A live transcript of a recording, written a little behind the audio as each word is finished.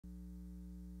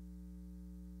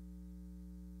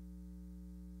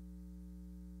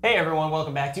Hey everyone,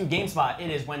 welcome back to GameSpot. It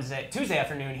is Tuesday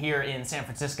afternoon here in San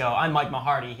Francisco. I'm Mike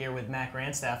Mahardy here with Matt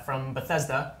Grandstaff from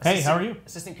Bethesda. Hey, how are you?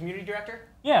 Assistant Community Director?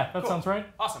 Yeah, that Cool. sounds right.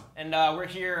 Awesome. And we're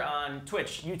here on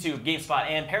Twitch, YouTube, GameSpot,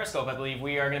 and Periscope, I believe.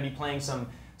 We are going to be playing some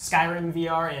Skyrim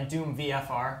VR and Doom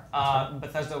VFR.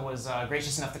 Bethesda was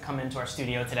gracious enough to come into our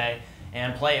studio today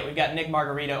and play it. We've got Nick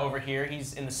Margarita over here.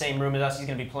 He's in the same room as us. He's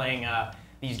going to be playing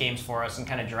these games for us and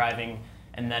kind of driving.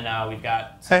 And then we've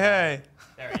got... Hey.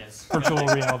 There he is. Virtual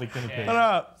reality guinea pig. What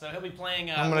up? So he'll be playing...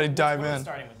 I'm going to dive in.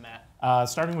 Starting with Matt.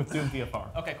 Starting with Doom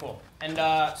VFR. Okay, cool. And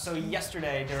so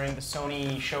yesterday during the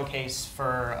Sony showcase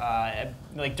for,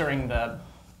 during the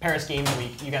Paris Games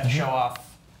Week, you got to show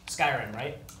off Skyrim,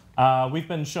 right? We've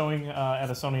been showing at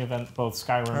a Sony event both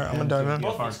Skyrim and Doom VFR.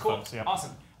 Both of these, cool. Folks, yeah.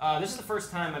 Awesome. This is the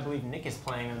first time I believe Nick is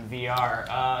playing in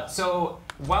VR. So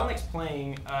while Nick's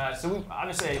playing, so we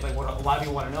obviously what a lot of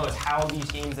people want to know is how these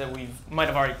games that we might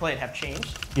have already played have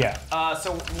changed. Yeah.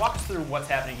 So walk us through what's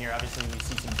happening here. Obviously, we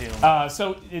see some Doom.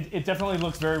 So it definitely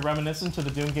looks very reminiscent to the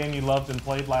Doom game you loved and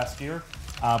played last year,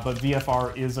 but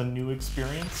VFR is a new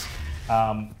experience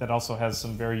that also has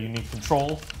some very unique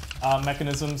control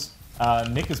mechanisms.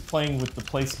 Nick is playing with the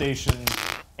PlayStation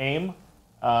Aim.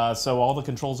 So all the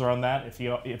controls are on that. If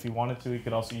he wanted to, he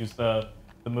could also use the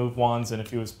move wands, and if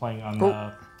he was playing on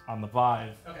the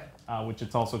Vive, Okay. which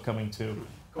it's also coming to,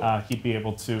 Cool. he'd be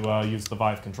able to use the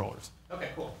Vive controllers. Okay,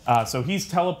 cool. So he's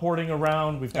teleporting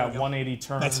around. We've got 180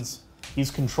 turns. Nice.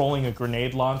 He's controlling a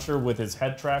grenade launcher with his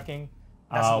head tracking.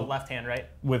 That's the left hand, right?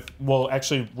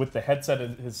 Actually, with the headset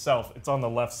itself, it's on the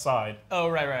left side. Oh,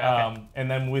 right, okay. And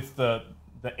then with the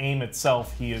aim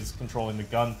itself, he is controlling the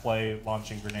gunplay,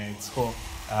 launching grenades. Cool.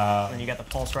 And you got the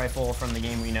pulse rifle from the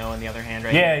game we know in the other hand,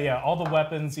 right? Yeah. All the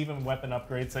weapons, even weapon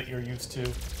upgrades that you're used to,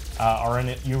 are in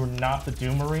it. You're not the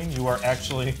Doom Marine. You are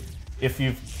actually, if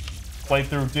you've played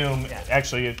through Doom,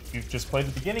 actually, if you've just played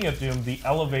the beginning of Doom, the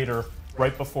elevator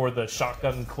right before the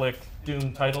shotgun click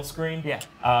Doom title screen,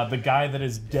 the guy that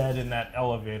is dead in that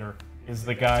elevator is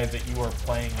the guy that you are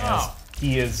playing as.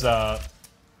 He is...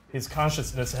 his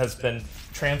consciousness has been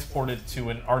transported to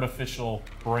an artificial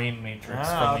brain matrix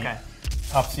from the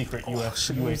top secret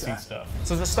UAC stuff.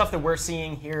 So the stuff that we're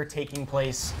seeing here taking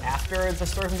place after the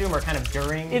story from Doom, or kind of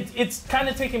during? It's kind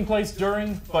of taking place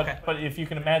during, but if you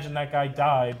can imagine, that guy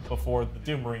died before the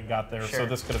Doom Marine got there, so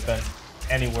this could have been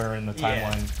anywhere in the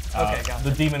timeline. Gotcha.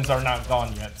 The demons are not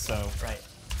gone yet, so right.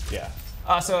 Yeah.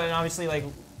 So and obviously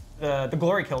the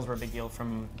glory kills were a big deal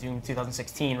from Doom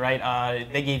 2016, right?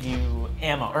 They gave you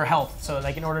ammo or health. So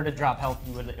like in order to drop health,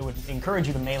 it would encourage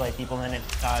you to melee people, and then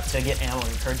to get ammo, it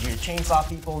would encourage you to chainsaw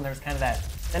people. And there's kind of that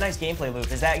nice gameplay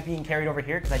loop. Is that being carried over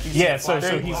here? Because I do see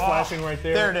so he's flashing right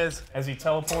there. There it is. As he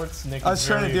teleports, Nick I was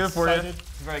trying to do it for you.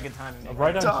 It's a very good timing. Nick.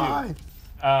 Right on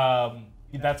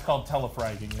cue. That's called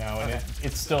telefragging now, and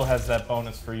it still has that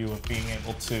bonus for you of being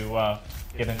able to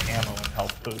get an ammo and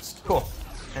health boost. Cool.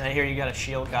 And I hear you got a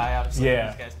shield guy, obviously.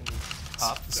 Yeah. These guys can be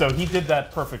top. So he did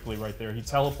that perfectly right there. He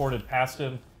teleported past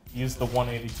him, used the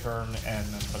 180 turn, and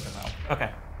then took him out.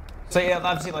 Okay. So yeah,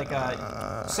 obviously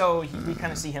so we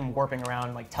kind of see him warping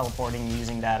around, like teleporting,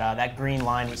 using that green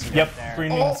line we see right there. Green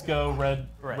means go, red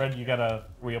you gotta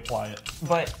reapply it.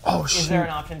 But is there an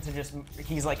option to just,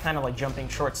 he's like kind of like jumping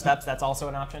short steps, that's also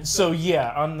an option? So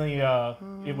yeah, on the,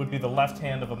 it would be the left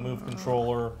hand of a move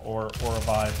controller or a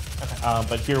Vive. Okay.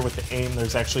 But here with the aim,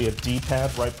 there's actually a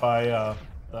D-pad right by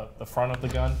the front of the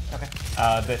gun. Okay.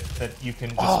 That you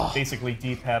can just basically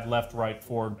D-pad left, right,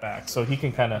 forward, back. So he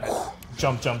can kind of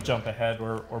jump ahead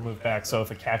or move back. So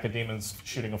if a cacademon's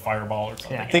shooting a fireball or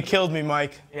something. They killed me,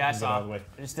 Mike. Yeah, I saw. Do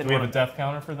we have a death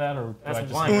counter for that, or do I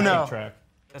just need Uno. to keep track?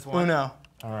 That's one. Uno.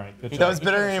 All right, good That job. was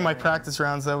better in my practice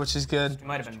rounds, though, which is good. It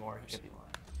might have been more. He could be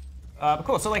lying. But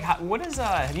cool. So like, what is?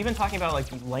 Have you been talking about like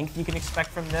the length you can expect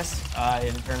from this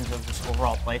in terms of just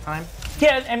overall playtime?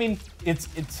 Yeah, I mean,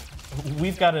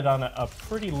 we've got it on a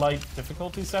pretty light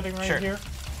difficulty setting right here,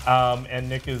 and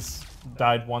Nick has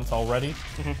died once already.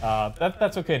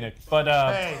 That's okay, Nick. But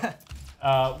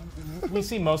we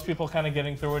see most people kind of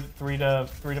getting through it 3 to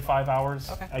 5 hours.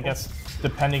 Okay, I guess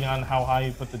depending on how high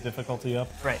you put the difficulty up.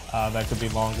 Right. That could be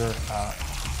longer.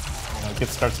 It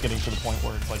starts getting to the point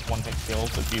where it's like one hit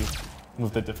kills if you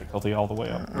move the difficulty all the way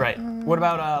up. Right. What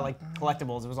about like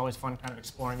collectibles? It was always fun kind of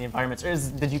exploring the environments.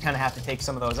 Did you kind of have to take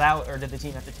some of those out, or did the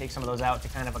team have to take some of those out to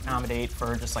kind of accommodate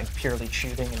for just like purely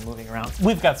shooting and moving around?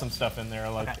 We've got some stuff in there,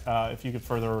 like if you get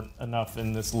further enough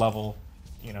in this level,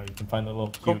 you can find the little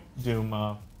cute Doom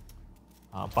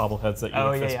bobbleheads that you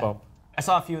would fist bump. I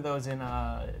saw a few of those in,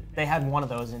 they had one of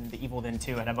those in the Evil Within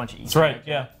 2 and a bunch of Easter That's right,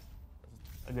 eggs.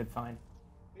 A good find.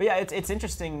 But yeah, it's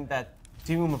interesting that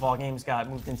Doom of all games got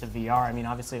moved into VR, I mean,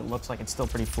 obviously it looks like it's still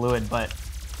pretty fluid, but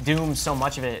Doom, so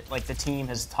much of it, like the team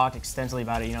has talked extensively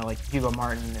about it. You know, like Hugo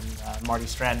Martin and Marty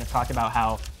Stratton have talked about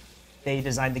how they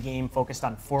designed the game focused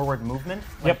on forward movement.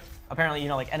 Like, Yep. Apparently, you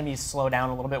know, like enemies slow down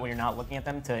a little bit when you're not looking at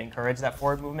them to encourage that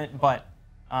forward movement. But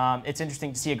it's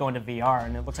interesting to see it go into VR,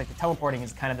 and it looks like the teleporting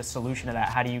is kind of the solution to that.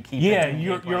 How do you keep? Yeah, the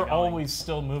you're going? always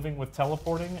still moving with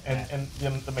teleporting, and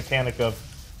the mechanic of,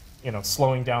 you know,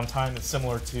 slowing down time is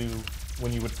similar to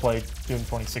when you would play Doom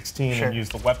 2016 Sure. and use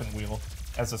the weapon wheel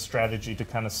as a strategy to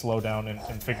kind of slow down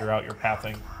and figure out your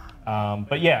pathing.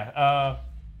 But yeah,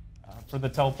 for the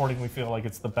teleporting, we feel like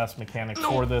it's the best mechanic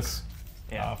for this,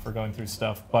 for going through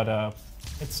stuff. But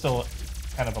it still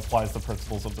kind of applies the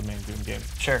principles of the main Doom game.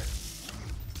 Sure.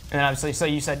 And then obviously, so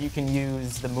you said you can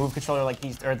use the move controller like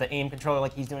or the aim controller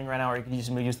like he's doing right now, or you can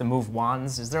use the move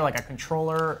wands. Is there like a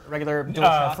controller, regular dual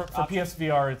shot for option?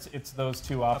 PSVR, it's those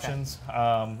two options,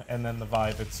 and then the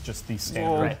Vive, it's just the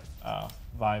standard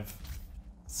Vive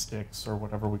sticks or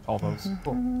whatever we call those.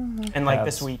 Cool. And like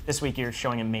Pads. this week you're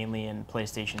showing it mainly in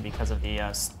PlayStation because of the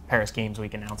Paris Games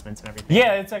Week announcements and everything.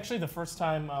 Yeah, it's actually the first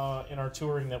time in our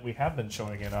touring that we have been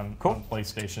showing it on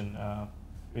PlayStation.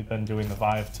 We've been doing the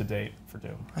Vive to date for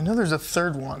Doom. I know there's a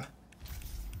third one.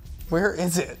 Where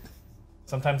is it?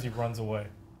 Sometimes he runs away.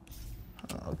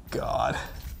 Oh, God.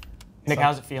 Nick,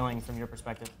 how's it feeling from your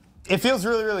perspective? It feels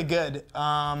really, really good.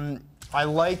 I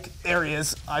like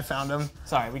areas. I found them.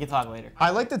 Sorry, we can talk later. I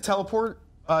like the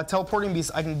teleporting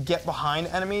because I can get behind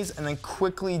enemies and then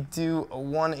quickly do a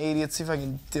 180. Let's see if I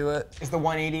can do it. Is the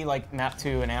 180 like mapped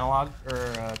to an analog or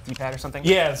a D-pad or something?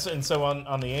 Yes, and so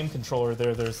on the aim controller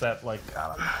there's that like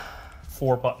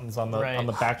 4 buttons on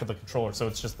the back of the controller, so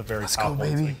it's just the very top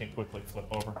one, so you can quickly flip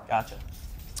over. Gotcha.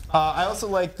 I also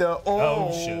like the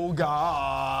shit.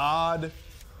 God.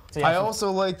 So I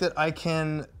also like that I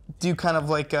can do kind of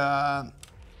like a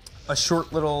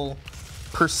short little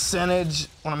percentage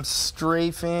when I'm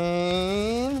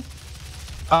strafing.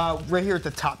 Right here at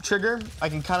the top trigger, I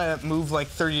can kind of move like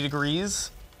 30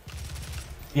 degrees.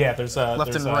 Yeah, there's a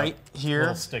Left and right here.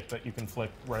 little stick that you can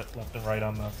flick left and right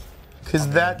on the. Because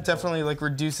that definitely like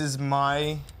reduces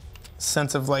my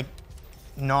sense of like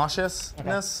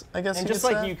nauseousness, I guess. And you just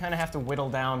could like say. you kind of have to whittle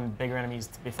down bigger enemies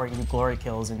before you do glory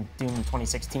kills in Doom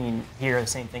 2016, here the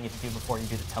same thing you do before you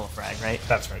do the telefrag, right?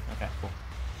 That's right. Okay, cool.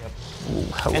 Yep. Ooh,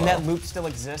 hello. And that loop still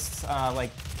exists.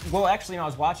 Well, actually, I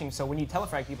was watching. So when you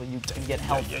telefrag people, you can get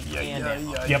health and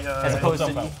ammo. Yep. As opposed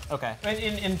to Health. okay.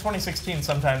 In 2016,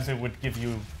 sometimes it would give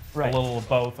you a little of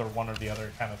both or one or the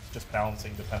other, kind of just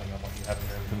balancing depending on what you have in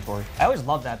your inventory. I always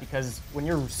love that because when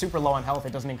you're super low on health,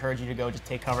 it doesn't encourage you to go just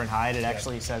take cover and hide. It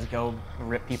actually says go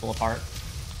rip people apart,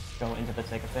 go into the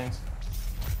thick of things.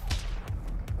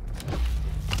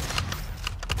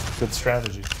 Good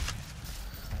strategy.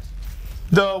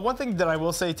 The one thing that I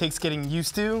will say takes getting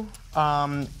used to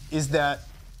is that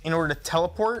in order to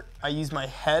teleport, I use my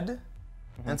head,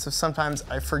 and so sometimes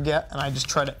I forget and I just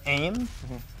try to aim.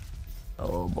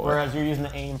 Oh boy. Whereas you're using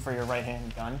the aim for your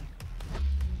right-hand gun.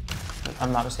 If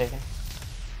I'm not mistaken.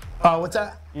 What's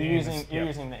that? You're Aim using is-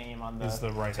 the aim on Is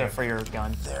the right to, hand. for your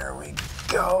gun. There we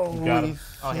go. You got him.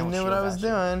 Oh, he You almost knew what shielded I was that shit.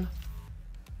 doing.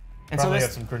 And so Probably this,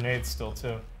 have some grenades still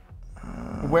too.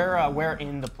 where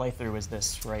in the playthrough is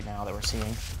this right now that we're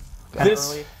seeing? Kinda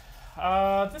early?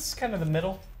 This is kind of the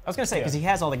middle. I was gonna say because he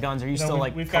has all the guns. Are you still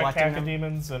like we've got collecting them?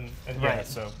 cacodemons and yeah, Right.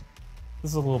 so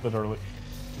this is a little bit early,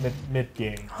 mid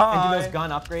game. And do those gun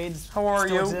upgrades How are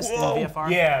still you? exist Whoa. in VFR?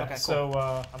 Yeah, Okay, cool.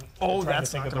 so I'm trying to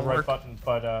that's think not of the gonna right work. button,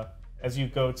 but as you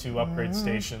go to upgrade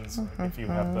stations, if you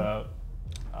have the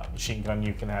machine gun,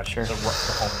 you can add the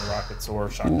homing rockets or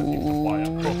shotgun you can fly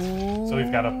up. Cool. So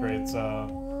we've got upgrades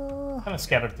kind of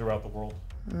scattered throughout the world.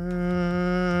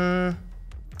 I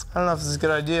don't know if this is a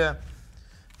good idea.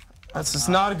 That's just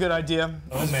not a good idea.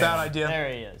 It's a man. bad idea. There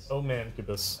he is. Oh man,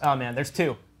 Gibbous. Oh man, there's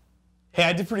 2. Hey,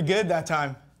 I did pretty good that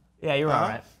time. Yeah, you were all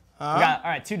right. We got,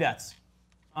 all right, 2 deaths.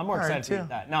 I'm more All right, excited for 2.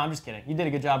 that. No, I'm just kidding. You did a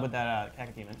good job with that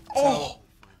cacodemon. Oh!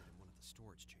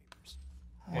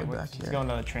 Okay, Way back he's here. going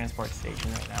to the transport station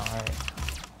right now. All right.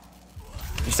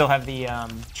 You still have the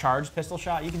charged pistol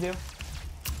shot you can do?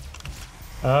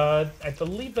 I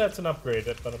believe that's an upgrade,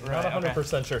 but I'm not Right,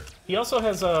 100% sure. He also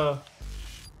has a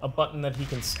button that he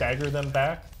can stagger them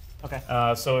back. Okay.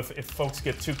 So if folks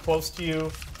get too close to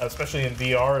you, especially in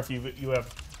VR, if you have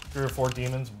 3 or 4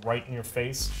 demons right in your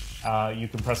face, you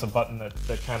can press a button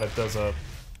that kind of does a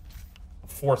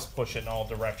force push in all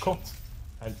directions. Cool.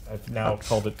 I've now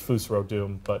called it Fusro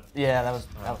Doom, but Yeah, that was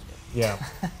good. yeah,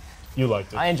 you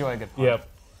liked it. I enjoy a good fun. Yep.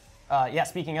 Yeah,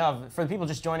 speaking of, for the people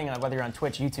just joining, whether you're on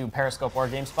Twitch, YouTube, Periscope, or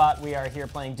GameSpot, we are here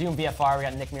playing Doom VFR. We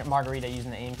got Nick Margarita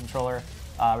using the aim controller.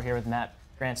 We're here with Matt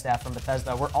Grandstaff from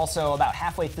Bethesda. We're also about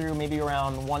halfway through, maybe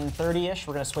around 1:30-ish.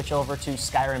 We're going to switch over to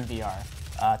Skyrim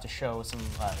VR to show some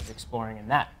exploring in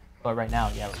that. But right now,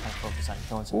 yeah, we're kind of focused on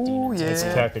killing some demons. Yeah. It's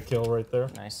a attack a kill right there.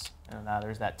 Nice. And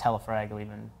there's that telefrag that we've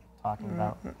been talking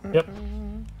about. Yep.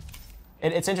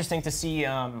 It's interesting to see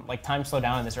like time slow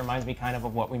down in this. It reminds me kind of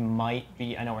what we might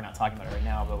be, I know we're not talking about it right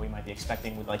now, but we might be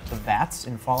expecting with like the VATS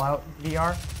in Fallout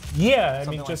VR. Yeah, I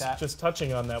mean, like just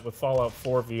touching on that with Fallout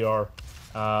 4 VR,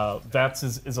 VATS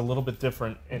is a little bit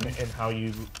different in how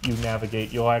you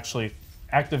navigate. You'll actually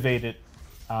activate it,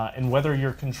 and whether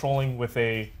you're controlling with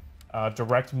a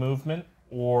direct movement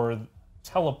or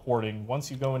teleporting, once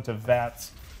you go into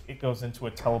VATS, it goes into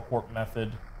a teleport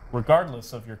method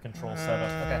regardless of your control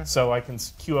setup. Okay. So I can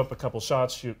queue up a couple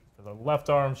shots, shoot for the left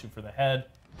arm, shoot for the head,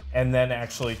 and then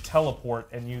actually teleport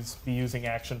and be using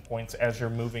action points as you're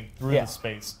moving through the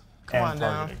space and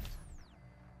targeting.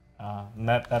 And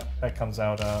that comes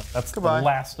out. That's the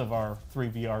last of our 3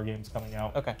 VR games coming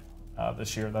out. Okay.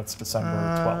 This year. That's December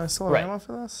 12th. Still have ammo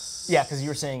for this? Yeah, because you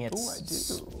were saying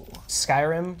it's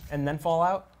Skyrim and then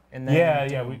Fallout, and then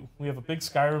Yeah. We have a big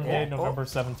Skyrim day, November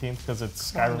 17th, because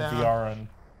it's Skyrim VR and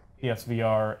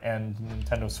PSVR and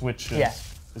Nintendo Switch is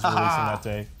releasing that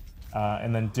day.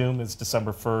 And then Doom is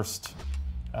December 1st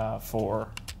for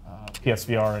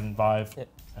PSVR and Vive. Yep.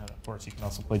 And of course, you can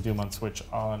also play Doom on Switch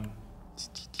on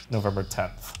November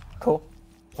 10th. Cool.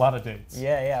 A lot of dates.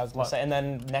 Yeah, I was gonna say. And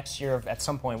then next year, at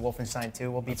some point, Wolfenstein 2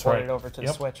 will be ported over to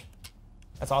the Switch.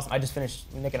 That's awesome. I just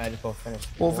finished. Nick and I just both finished.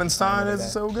 Wolfenstein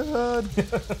is so good.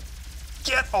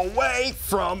 Get away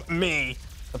from me.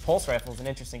 The pulse rifle is an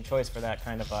interesting choice for that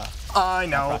kind of I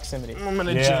know. proximity. I'm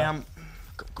gonna jam.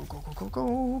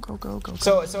 Go.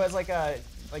 So as like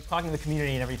talking to the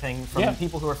community and everything, from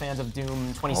people who are fans of Doom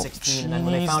 2016, and then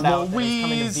when they found out that it was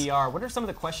coming to VR, what are some of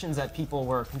the questions that people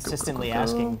were consistently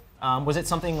asking? Was it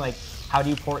something like, how do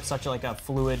you port such a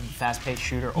fluid, fast-paced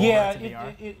shooter over to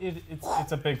VR?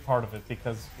 It's a big part of it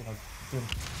because Doom.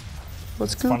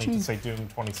 It's funny to say Doom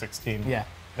 2016. Yeah.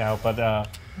 Now, but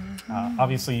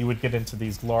obviously you would get into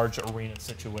these large arena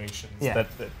situations that,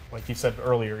 like you said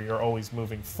earlier, you're always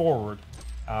moving forward.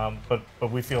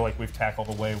 But we feel like we've tackled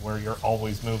a way where you're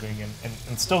always moving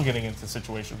and still getting into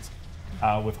situations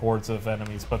with hordes of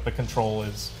enemies, but the control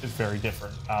is very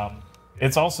different.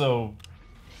 It's also,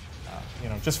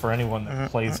 just for anyone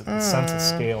that plays it, the sense of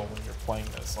scale when you're playing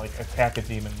this. Like, Attack a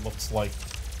Demon looks like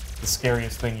the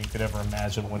scariest thing you could ever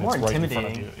imagine when it's right in front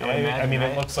of you. I mean,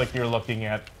 it looks like you're looking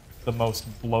at the most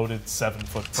bloated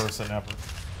 7-foot person ever.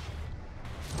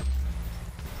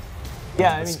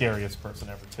 Yeah, the scariest person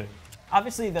ever too.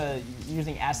 Obviously,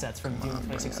 using assets from Doom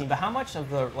 2016, but how much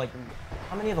of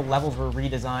how many of the levels were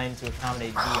redesigned to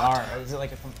accommodate VR? Is it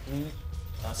like a complete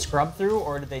scrub through,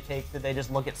 or did they just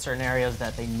look at certain areas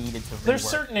that they needed to rework? There's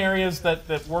certain areas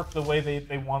that work the way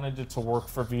they wanted it to work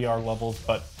for VR levels,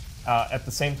 but at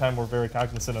the same time, we're very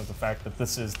cognizant of the fact that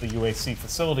this is the UAC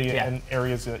facility, and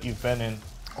areas that you've been in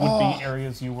would be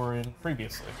areas you were in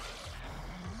previously.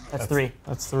 That's 3.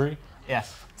 That's 3? Yeah.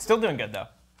 Still doing good, though.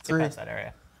 3. Get past that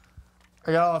area.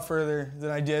 I got a lot further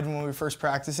than I did when we were first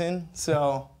practicing,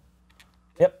 so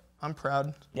I'm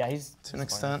proud. Yeah, he's to an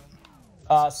extent.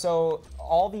 So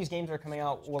all these games that are coming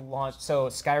out will launch. So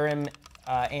Skyrim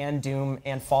and Doom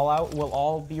and Fallout will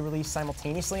all be released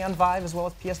simultaneously on Vive as well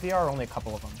as PSVR, or only a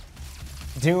couple of them?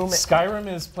 Skyrim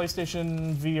is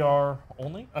PlayStation VR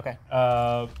only. Okay.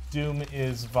 Doom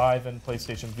is Vive and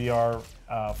PlayStation VR.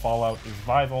 Fallout is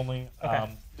Vive only.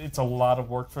 Okay. It's a lot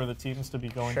of work for the teams to be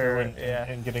going through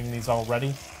and getting these all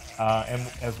ready. And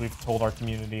as we've told our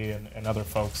community and other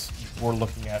folks, we're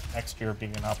looking at next year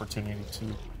being an opportunity to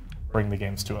bring the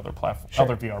games to other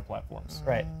other VR platforms.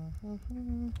 Right.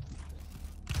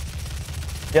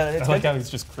 Yeah, I like how he's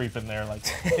just creeping there, like,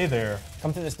 hey there.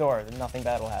 Come through this door, nothing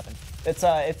bad will happen.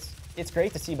 It's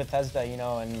great to see Bethesda,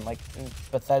 and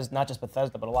Bethesda, not just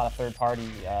Bethesda, but a lot of third-party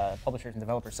publishers and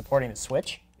developers supporting the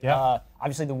Switch. Yeah.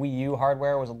 Obviously, the Wii U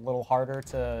hardware was a little harder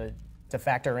to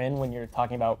factor in when you're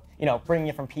talking about, bringing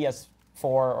it from PS4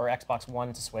 or Xbox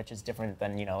One to Switch is different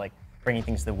than, bringing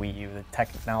things to the Wii U. The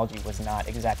technology was not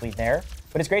exactly there.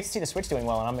 But it's great to see the Switch doing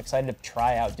well, and I'm excited to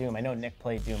try out Doom. I know Nick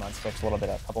played Doom on Switch a little bit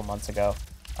a couple months ago.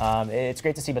 It's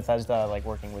great to see Bethesda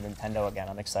working with Nintendo again.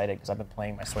 I'm excited because I've been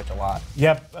playing my Switch a lot.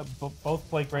 Yeah, both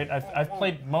play great. I've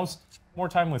played more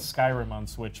time with Skyrim on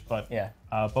Switch, but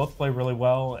both play really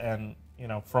well. And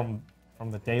from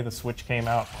the day the Switch came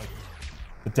out,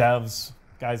 the devs,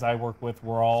 guys I work with,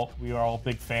 we are all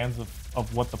big fans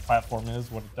of what the platform is,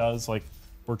 what it does.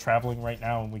 we're traveling right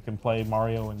now and we can play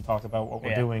Mario and talk about what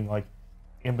we're doing, like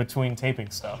in between taping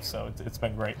stuff. So it's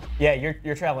been great. Yeah,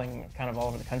 you're traveling kind of all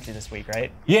over the country this week,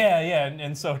 right? Yeah,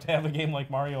 and so to have a game like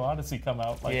Mario Odyssey come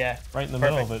out, like right in the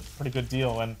middle of it, pretty good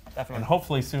deal. And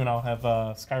hopefully soon I'll have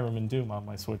Skyrim and Doom on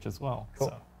my Switch as well. Cool.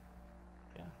 So,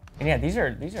 and yeah, these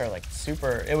are like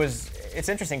super. It's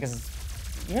interesting because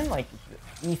even like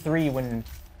E3 when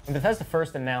Bethesda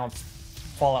first announced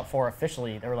Fallout 4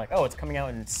 officially, they were like, oh, it's coming out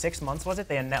in 6 months, was it?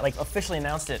 They like officially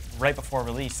announced it right before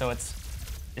release, so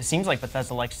it seems like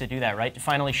Bethesda likes to do that, right? To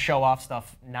finally show off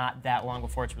stuff not that long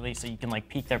before it's released, so you can like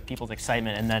pique people's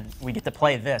excitement, and then we get to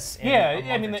play this.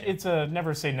 I mean, it's a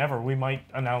never say never. We might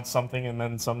announce something, and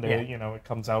then someday, you know, it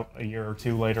comes out a year or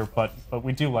two later. But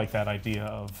we do like that idea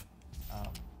of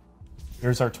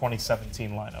here's our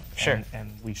 2017 lineup,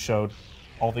 and we showed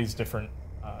all these different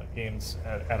games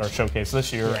at our showcase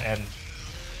this year, and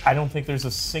I don't think there's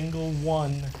a single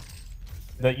one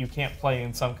that you can't play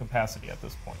in some capacity at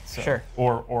this point. So,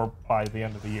 or by the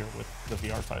end of the year with the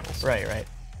VR titles. Right.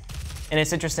 And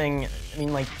it's interesting. I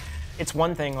mean, like, it's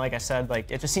one thing, like I said,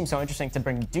 like it just seems so interesting to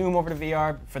bring Doom over to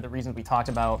VR for the reasons we talked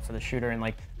about for the shooter, and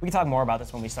like we can talk more about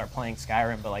this when we start playing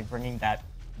Skyrim. But like bringing that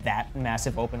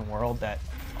massive open world that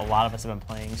a lot of us have been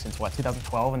playing since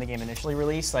 2012 when the game initially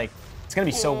released, like. It's gonna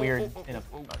be so weird in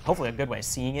hopefully a good way,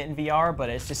 seeing it in VR, but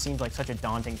it just seems like such a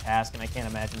daunting task, and I can't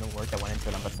imagine the work that went into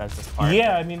it on Bethesda's part.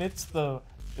 Yeah, I mean it's the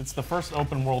first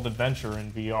open world adventure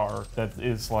in VR that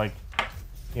is like,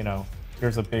 you know,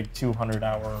 here's a big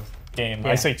 200-hour game.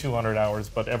 I say 200 hours,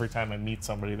 but every time I meet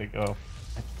somebody, they go,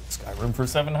 Skyrim for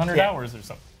 700 hours or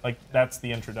something. Like that's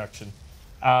the introduction.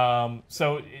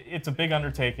 So it's a big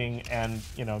undertaking, and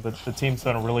you know the team's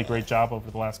done a really great job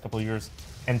over the last couple of years,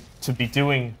 and to be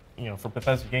doing. You know, for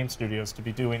Bethesda Game Studios to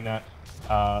be doing that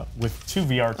with 2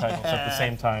 VR titles at the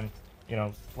same time, you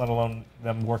know, let alone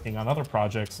them working on other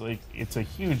projects, like it's a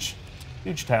huge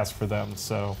task for them.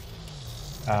 So,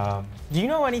 do you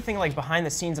know anything like behind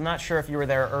the scenes? I'm not sure if you were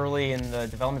there early in the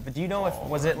development, but do you know if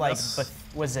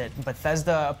was it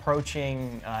Bethesda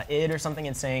approaching id or something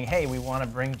and saying, hey, we want to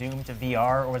bring Doom to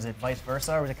VR, or was it vice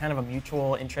versa, or was it kind of a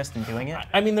mutual interest in doing it?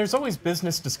 I mean, there's always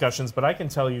business discussions, but I can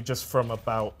tell you just from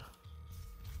about.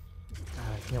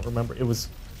 I can't remember. It was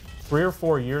 3 or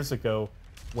 4 years ago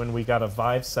when we got a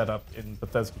Vive set up in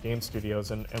Bethesda Game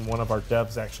Studios, and one of our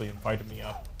devs actually invited me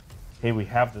up. Hey, we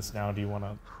have this now. Do you want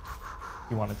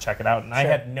to check it out? And I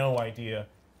had no idea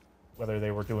whether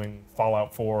they were doing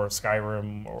Fallout 4 or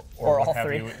Skyrim or what all have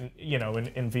three. You know,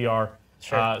 in VR.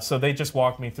 So they just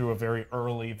walked me through a very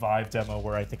early Vive demo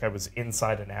where I think I was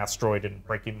inside an asteroid and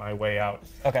breaking my way out.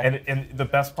 And the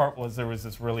best part was there was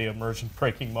this really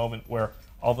immersion-breaking moment where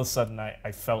all of a sudden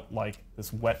I felt like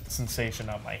this wet sensation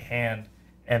on my hand,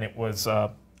 and it was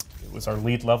our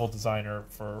lead level designer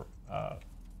for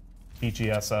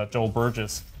BGS, Joel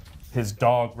Burgess, his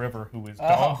dog River, who is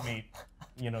dog meat,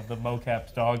 you know, the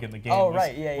mocapped dog in the game,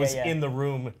 was in the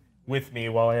room with me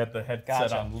while I had the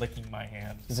headset on, licking my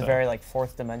hand. It's a very like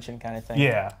fourth dimension kind of thing.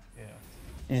 Yeah.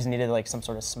 You just needed like some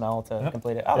sort of smell to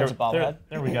complete it. Oh, there's a bobblehead.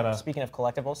 There we got a. Speaking of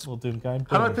collectibles, little Doom guy.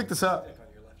 How do I pick this up?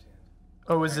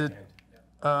 Oh, is it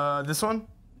this one?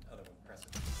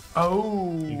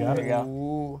 Oh. You got it.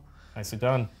 Go. Nicely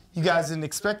done. You guys didn't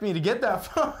expect me to get that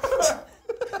far.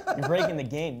 You're breaking the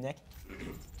game, Nick.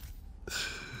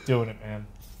 Doing it, man.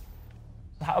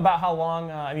 About how long?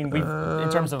 I mean,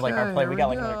 in terms of like our play, we got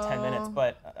like another 10 minutes.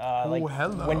 But like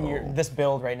when you're this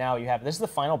build right now, this is the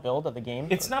final build of the game.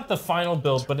 It's not the final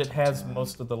build, but it has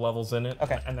most of the levels in it.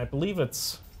 Okay. And I believe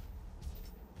it's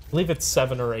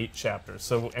 7 or 8 chapters.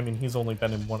 So I mean, he's only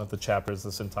been in one of the chapters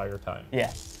this entire time.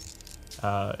 Yeah.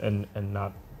 And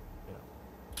not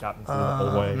gotten through the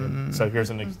whole way. So here's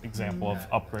an example of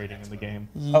upgrading in the game.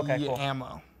 Okay, cool.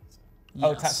 Ammo.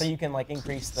 Oh, so you can like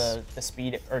increase the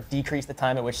speed or decrease the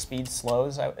time at which speed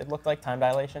slows. It looked like time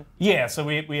dilation. Yeah, so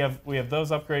we have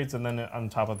those upgrades, and then on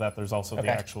top of that, there's also the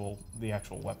actual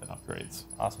weapon upgrades.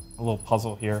 Awesome. A little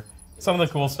puzzle here. Some of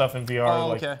the cool stuff in VR,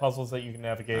 like puzzles that you can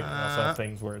navigate, and also have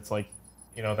things where it's like,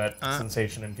 you know, that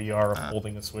sensation in VR of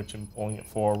holding a switch and pulling it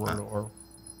forward or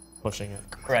pushing it.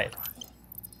 Right.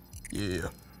 Yeah.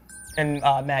 And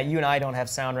Matt, you and I don't have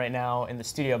sound right now in the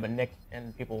studio, but Nick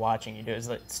and people watching, you do. Is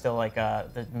it still like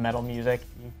the metal music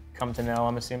you come to know,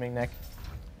 I'm assuming, Nick?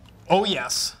 Oh,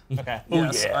 yes. Okay.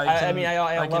 Yes, yeah. I mean,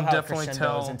 I love how definitely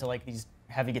crescendos into like these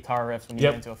heavy guitar riffs when you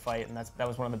get into a fight, and that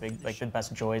was one of the big, like, the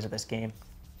best joys of this game.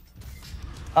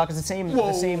 Because the same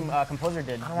composer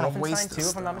did Wolfenstein 2,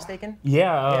 if I'm not mistaken.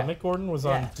 Yeah, Mick Gordon was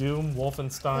on Doom,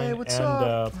 Wolfenstein,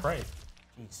 and Prey.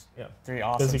 Jeez. Yeah. 3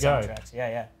 awesome Busy guy. soundtracks.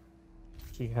 Yeah.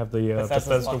 You have the Bethesda's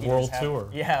Bethesda lucky to World have- Tour.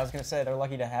 Yeah, I was gonna say they're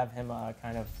lucky to have him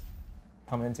kind of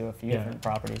come into a few different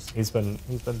properties. He's been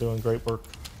doing great work.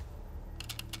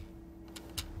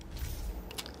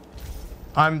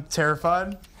 I'm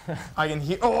terrified. I can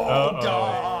hear. Oh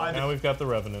God! Now we've got the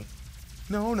Revenant.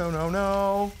 No, no, no,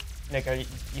 no. Nick,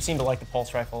 you seem to like the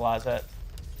pulse rifle a lot. Is that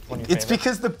one of your It's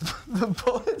favorites? because the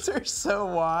bullets are so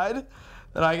wide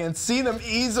that I can see them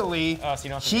easily. Oh, so you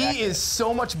don't have to be He accurate. is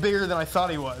so much bigger than I thought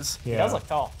he was. Yeah. He does look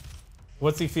tall.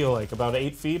 What's he feel like? About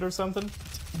 8 feet or something?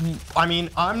 I mean,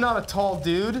 I'm not a tall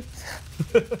dude,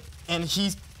 and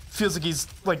he feels like he's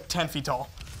like 10 feet tall.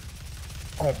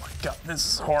 Oh my God, this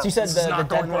is horrible. So you said This is the not dead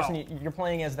going person well. you're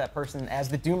playing as that person, as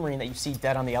the Doom Marine that you see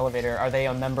dead on the elevator. Are they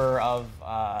a member of?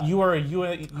 You are a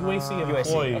UAC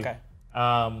employee. Okay.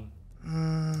 And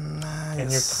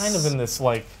you're kind of in this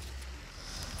like.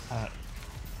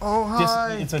 Oh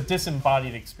hi. It's a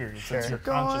disembodied experience. Sure. It's your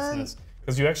Go on. consciousness.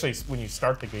 Because you actually, when you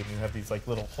start the game, you have these like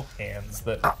little hook hands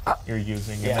that you're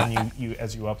using, Yeah. and then you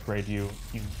as you upgrade, you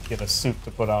get a suit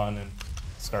to put on and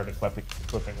start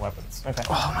equipping weapons. Okay.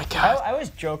 Oh my God. I always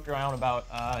joked around about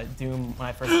Doom when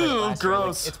I first played it last year. Like,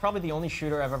 gross. it's probably the only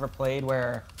shooter I've ever played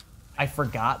where I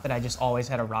forgot that I just always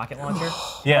had a rocket launcher.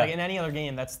 Yeah. Like in any other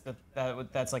game, that's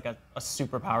like a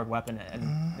super powered weapon, and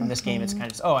in this game, it's kind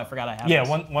of just, oh, I forgot I have Yeah,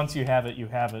 this. once you have it, you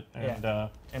have it,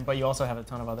 and But you also have a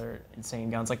ton of other insane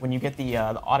guns. Like when you get the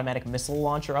automatic missile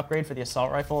launcher upgrade for the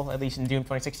assault rifle, at least in Doom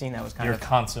 2016, that was kind you're of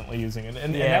constantly using it.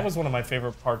 And Yeah. that was one of my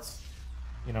favorite parts,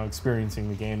 experiencing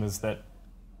the game is that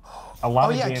a lot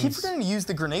Oh of yeah, I games, keep forgetting to use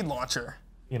the grenade launcher.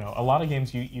 a lot of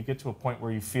games you get to a point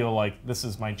where you feel like this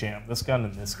is my jam, this gun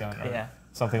and this gun, or Yeah.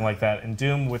 something like that. And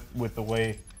Doom with the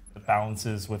way the balance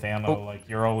is with ammo, like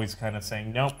you're always kind of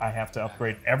saying, nope, I have to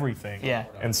upgrade everything Yeah.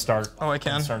 and start Oh, I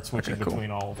can? and start switching Okay, cool.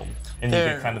 between all of them. And you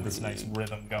There get kind of this nice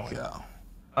rhythm going. Yeah.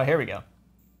 Oh, here we go.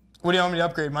 What do you want me to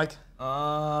upgrade, Mike?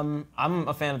 I'm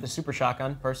a fan of the super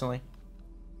shotgun personally,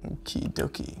 Okie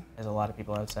dokie. as a lot of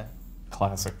people I would say.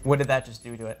 Classic. What did that just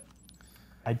do to it?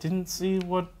 I didn't see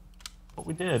what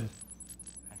we did,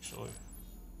 actually.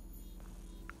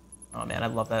 Oh man, I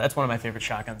love that. That's one of my favorite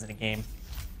shotguns in a game.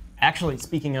 Actually,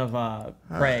 speaking of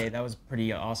Prey, that was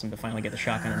pretty awesome to finally get the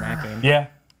shotgun in that game. Yeah.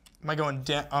 Am I going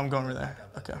down? I'm going over there.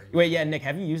 Okay. Wait, yeah, Nick,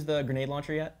 have you used the grenade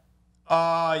launcher yet?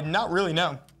 Not really,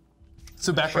 no.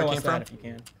 So back where Show I us came from? that if you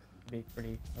can. It'd be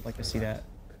pretty. I'd like to see that.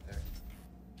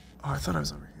 Oh, I thought I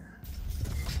was over here.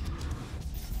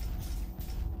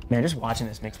 Man, just watching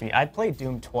this makes me. I played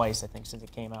Doom twice, I think, since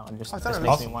it came out, and just I thought this it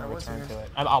makes was- me want to I was return here. to it.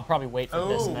 I'll probably wait for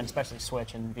this, Oh. and then especially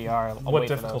Switch and VR. I'll What wait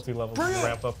for difficulty level did you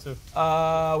ramp up to?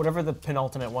 those. Whatever the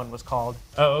penultimate one was called.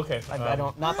 Oh, okay. I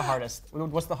don't. Not the hardest.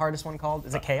 What's the hardest one called?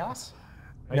 Is it Chaos?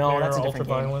 Nightmare, No, that's a different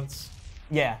game. Ultraviolence.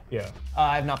 Yeah. Yeah.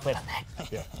 I have not played on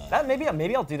that. Yeah. That maybe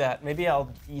I'll do that. Maybe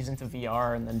I'll ease into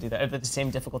VR and then do that. Are they the same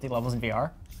difficulty levels in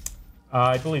VR?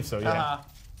 I believe so. Yeah.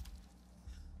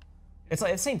 It's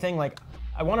like the same thing. Like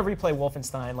I want to replay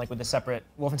Wolfenstein, like with a separate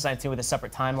Wolfenstein 2 with a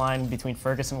separate timeline between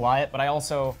Fergus and Wyatt, but I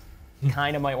also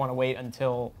kind of might want to wait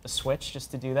until the Switch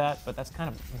just to do that. But that's kind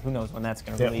of who knows when that's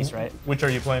going to Yeah. release, right? Which are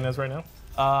you playing as right now?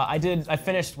 I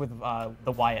finished with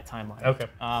the Wyatt timeline. Okay.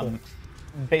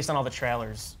 Based on all the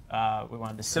trailers, we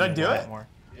wanted to see Did I a do little it? bit more.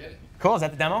 Cool. Is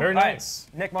that the demo? Very All right. nice.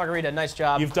 Nick Margarita, nice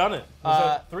job. You've done it. Was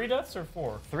that 3 deaths or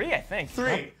 4? 3, I think.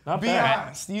 3. Not Be bad.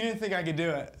 honest. You didn't think I could do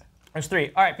it. There's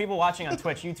 3. All right, people watching on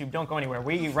Twitch, YouTube, don't go anywhere.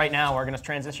 We right now are going to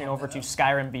transition over to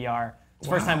Skyrim VR. It's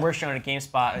the first time we're showing it at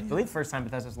GameSpot. I believe the first time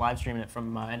Bethesda's live streaming it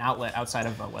from an outlet outside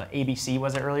of what, ABC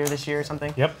was it earlier this year or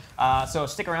something? Yep. So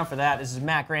stick around for that. This is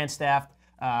Matt Grandstaff.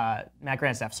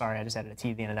 Sorry, I just added a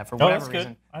T at the end of that for Oh, whatever that's good.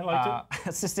 reason. I liked it.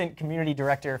 Assistant Community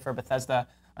Director for Bethesda.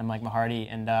 I'm Mike Mahardy,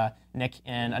 and Nick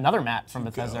and another Matt from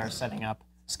Bethesda are setting up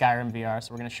Skyrim VR,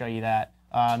 so we're going to show you that.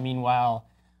 Meanwhile,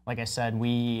 like I said,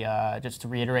 we, just to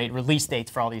reiterate, release dates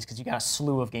for all these, because you got a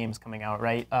slew of games coming out,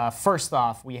 right? First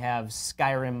off, we have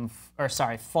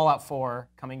Fallout 4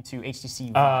 coming to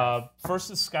HTC Vive. First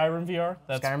is Skyrim VR.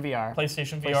 That's Skyrim VR.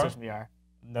 PlayStation VR. PlayStation VR.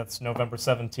 That's November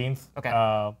 17th.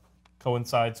 Okay.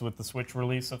 Coincides with the Switch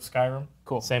release of Skyrim.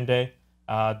 Cool. Same day.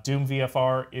 Doom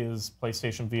VFR is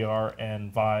PlayStation VR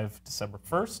and Vive December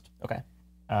 1st. Okay.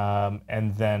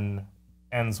 And then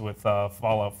ends with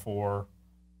Fallout 4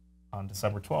 on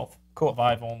December 12th. Cool.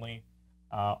 Vive only.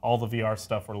 All the VR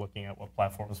stuff, we're looking at what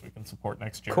platforms we can support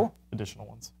next year. Cool. Additional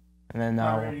ones. And then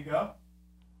Ready to go?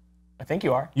 I think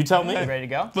you are. You tell me. You ready to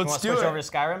go? Let's you want to do switch it. over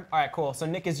to Skyrim? All right, cool. So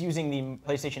Nick is using the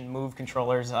PlayStation Move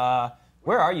controllers.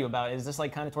 Where are you about? Is this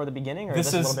like kind of toward the beginning, or This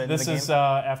is this a is little bit into the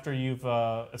game? after you've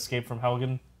escaped from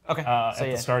Helgen. Okay. At So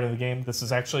the yeah. start of the game. This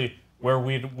is actually where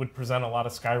we would present a lot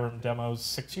of Skyrim demos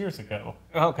 6 years ago.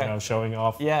 Okay. You know, showing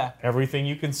off Yeah. everything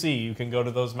you can see. You can go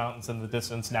to those mountains in the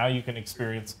distance. Now you can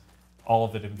experience all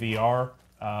of it in VR.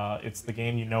 It's the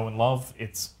game you know and love.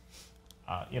 It's,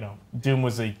 Doom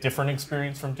was a different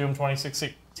experience from Doom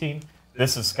 2016.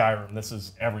 This is Skyrim. This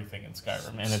is everything in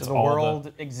Skyrim, and it's the all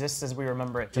world exists as we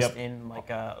remember it, just Yep. in like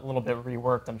a little bit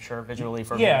reworked, I'm sure, visually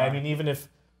for Yeah, VR. I mean, even if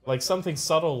like something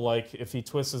subtle, like if he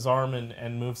twists his arm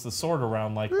and moves the sword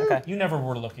around, like you never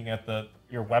were looking at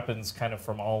your weapons kind of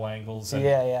from all angles. And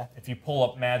yeah. if you pull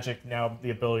up magic, now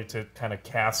the ability to kind of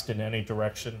cast in any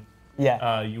direction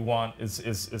you want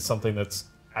is something that's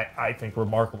I think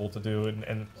remarkable to do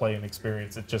and play and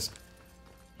experience. It just,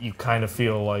 you kind of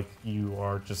feel like you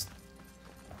are just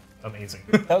amazing.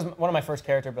 That was one of my first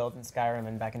character builds in Skyrim,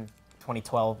 and back in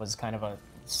 2012 was kind of a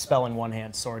spell in one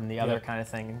hand, sword in the other kind of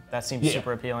thing. That seems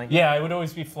super appealing. Yeah, it would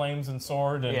always be flames and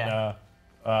sword, and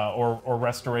or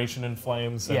restoration and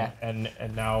flames,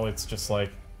 and now it's just like,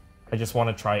 I just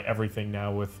want to try everything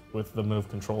now with the Move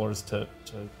controllers to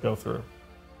go through.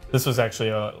 This was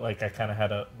actually I kind of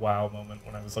had a wow moment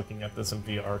when I was looking at this in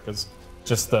VR, because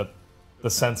just the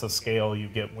sense of scale you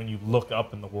get when you look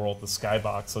up in the world. The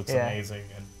skybox looks amazing,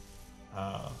 and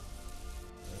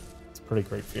it's a pretty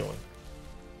great feeling.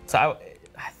 So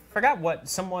I forgot what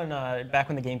someone back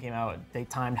when the game came out, they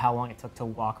timed how long it took to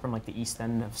walk from like the east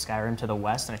end of Skyrim to the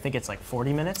west, and I think it's like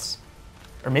 40 minutes.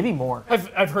 Or maybe more.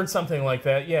 I've heard something like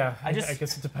that. Yeah, I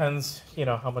guess it depends.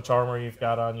 How much armor you've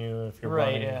got on you, if you're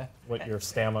running, what your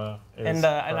stamina is. And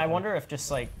I wonder if just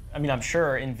like, I mean, I'm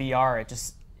sure in VR it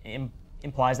just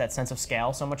implies that sense of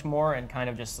scale so much more, and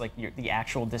kind of just like the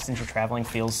actual distance you're traveling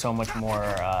feels so much more,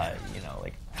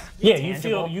 like. Yeah,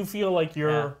 tangible. you feel like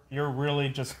you're really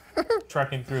just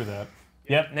trekking through that.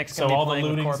 Yep. Nick's so gonna be all the playing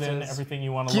with looting's in, corpses. everything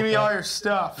you want to Give look me at. all your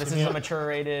stuff. This is a mature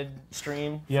rated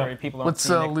stream for people who don't Let's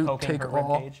see Nick loot poking take her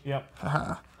all. ribcage.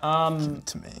 Yep. Give it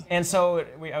to me. And so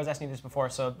I was asking you this before.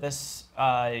 So this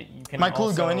you can. Am I cool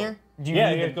to also, go in here? Do you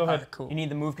Yeah, need go ahead. Alright, cool. You need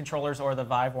the Move controllers or the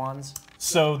Vive wands.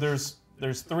 So there's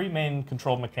three main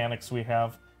control mechanics we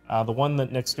have. The one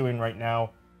that Nick's doing right now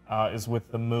is with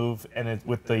the Move, and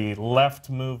with the left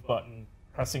Move button,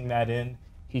 pressing that in,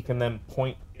 he can then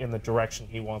point in the direction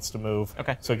he wants to move.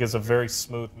 Okay. So it gives a very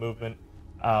smooth movement.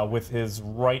 With his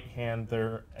right hand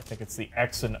there, I think it's the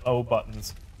X and O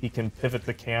buttons, he can pivot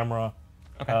the camera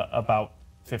about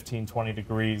 15, 20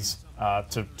 degrees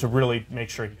to really make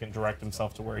sure he can direct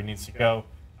himself to where he needs to go.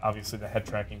 Obviously the head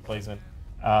tracking plays in.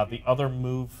 The other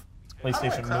Move,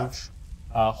 PlayStation Move,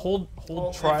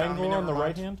 hold triangle on the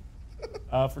right hand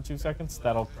for 2 seconds.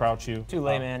 That'll crouch you. Too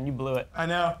late, man. You blew it. I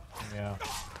know. Yeah.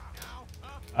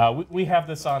 We have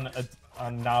this on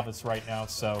novice right now,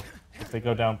 so if they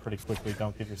go down pretty quickly,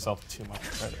 don't give yourself too much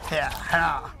credit.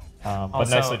 Yeah. But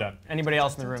Also, nicely done. Anybody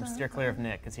else in the room, steer clear of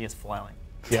Nick because he is flailing.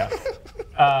 Yeah.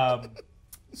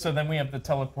 So then we have the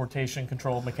teleportation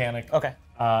control mechanic. Okay.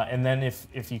 And then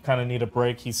if you kind of need a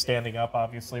break, he's standing up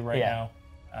obviously right now.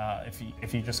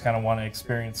 If you just kind of want to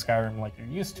experience Skyrim like you're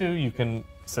used to, you can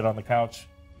sit on the couch,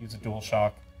 use a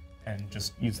DualShock, and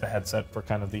just use the headset for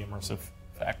kind of the immersive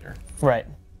factor. Right.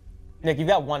 Nick, you've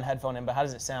got one headphone in, but how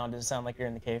does it sound? Does it sound like you're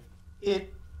in the cave?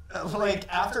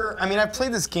 I've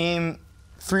played this game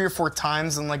 3 or 4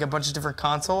 times on like a bunch of different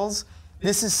consoles.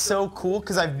 This is so cool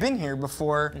because I've been here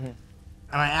before, and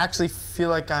I actually feel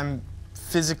like I'm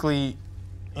physically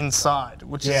inside,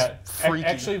 which is freaky.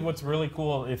 Actually, what's really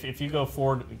cool, if you go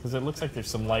forward, because it looks like there's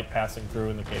some light passing through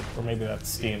in the cave, or maybe that's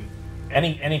steam.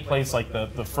 Any place like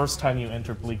the first time you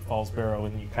enter Bleak Falls Barrow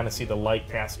and you kind of see the light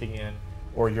casting in,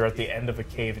 or you're at the end of a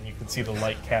cave and you can see the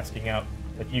light casting out,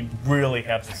 like you really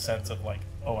have the sense of like,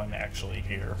 oh, I'm actually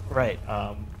here. Right.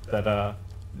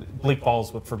 Bleak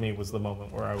Falls, for me, was the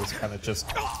moment where I was kind of just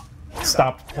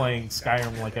stopped playing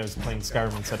Skyrim like I was playing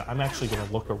Skyrim and said, I'm actually going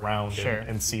to look around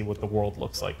and see what the world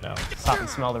looks like now. Stop and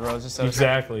smell the roses. So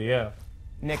Exactly, yeah.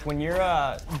 Nick, when you're,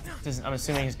 I'm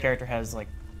assuming his character has like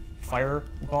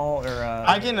fireball or.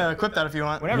 I can equip that if you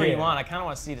want. Whatever you want. I kind of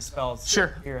want to see the spells.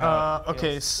 Sure. Hear how it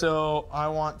Okay, feels. so I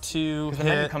want to The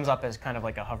menu hit. comes up as kind of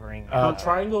like a hovering.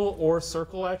 Triangle or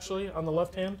circle, actually, on the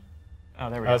left hand. Oh,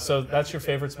 there we go. So that's your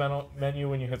favorites menu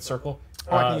when you hit circle.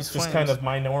 I can use just flames. kind of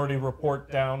minority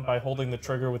report down by holding the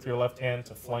trigger with your left hand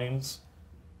to flames.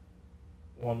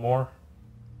 One more.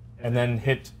 And then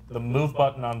hit the move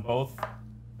button on both.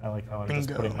 I like how I'm just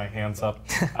Bingo. putting my hands up.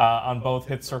 On both,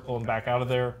 hit circle and back out of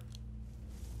there.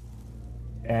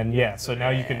 And yeah, so now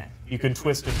you can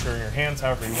twist and turn your hands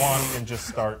however you want and just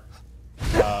start.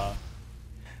 The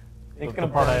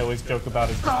part I always joke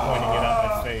about is just pointing it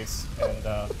at my face,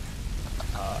 and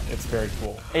it's very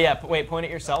cool. Yeah, wait, point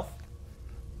at yourself.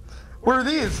 What are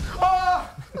these? Ah!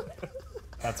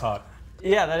 That's hot.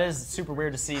 Yeah, that is super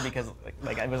weird to see because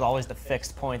like it was always the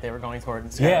fixed point they were going toward in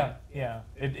Skyrim. Yeah, yeah.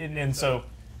 And so,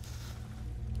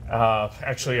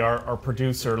 actually, our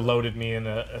producer loaded me in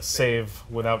a save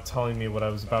without telling me what I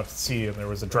was about to see, and there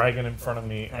was a dragon in front of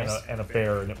me and a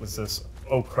bear, and it was this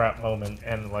oh crap moment,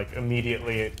 and like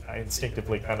immediately I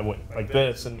instinctively kind of went like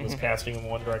this and was casting in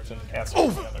one direction and casting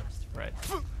in the other. Right.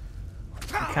 You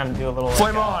kind of do a little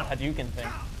Flame like, on. Hadouken thing.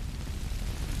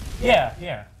 Yeah,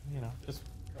 yeah. You know, just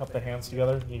cup the hands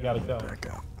together and you gotta go. Back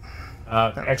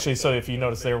up. Actually, so if you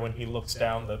notice there, when he looks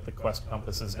down, that the quest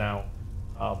compass is now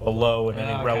below, and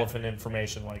any relevant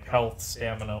information like health,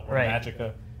 stamina, or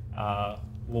magicka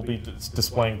will be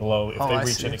displaying below. If they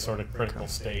reach any sort of critical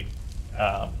state,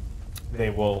 they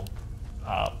will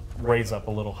raise up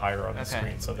a little higher on the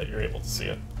screen so that you're able to see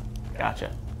it.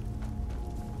 Gotcha.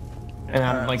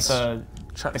 And like the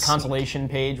consolation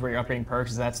page where you're upgrading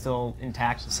perks, is that still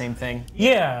intact? The same thing?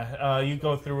 Yeah, you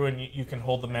go through and you can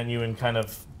hold the menu and kind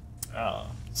of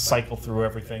cycle through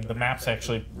everything. The map's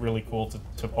actually really cool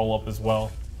to pull up as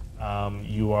well.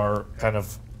 You are kind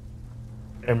of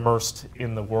immersed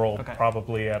in the world,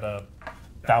 probably at a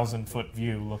 1,000-foot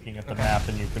view, looking at the map,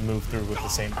 and you can move through with the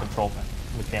same control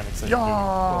mechanics that you do. Cool.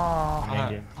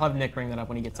 I'll have Nick bring that up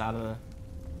when he gets out of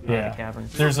the cavern.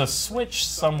 There's a switch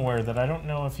somewhere that I don't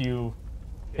know if you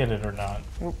hit it or not.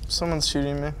 Oop, someone's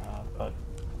shooting me. But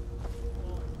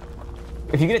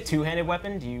if you get a two-handed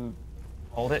weapon, do you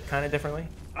hold it kind of differently?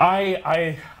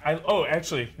 Oh,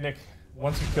 actually, Nick,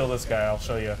 once you kill this guy, I'll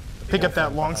show you. Pick up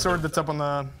that longsword that's up on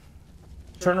the...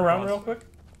 Turn around real quick.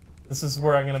 This is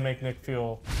where I'm going to make Nick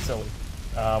feel silly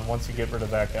once you get rid of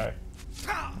that guy.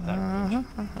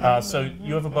 So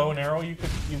you have a bow and arrow you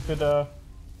could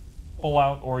pull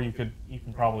out, or you can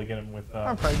probably get him with...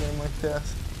 I'll probably get him like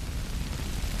this.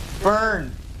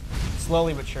 Burn!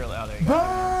 Slowly but surely. Oh, there you go.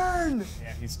 Burn!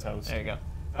 Yeah, he's toast. There you go.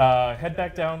 Head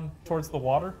back down towards the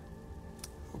water.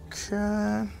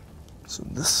 Okay. So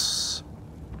this...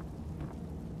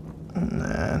 And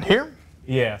then here?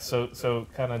 Yeah, so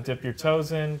kind of dip your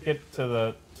toes in, get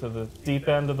to the deep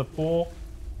end of the pool,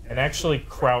 and actually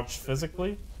crouch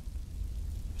physically.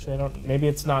 Actually, maybe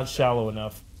it's not shallow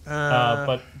enough.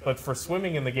 But for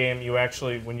swimming in the game, you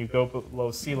actually, when you go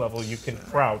below sea level, you can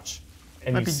crouch,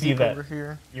 and you see that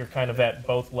you're kind of at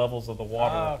both levels of the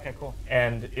water. Oh, okay, cool.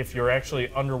 And if you're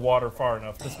actually underwater far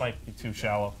enough, this might be too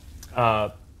shallow.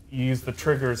 You use the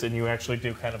triggers and you actually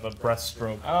do kind of a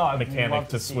breaststroke mechanic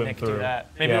to swim Nick through. Do that.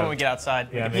 Maybe when we get outside.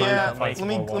 Yeah,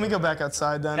 let me go back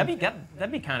outside then.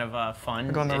 That'd be kind of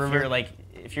fun. Go in the river.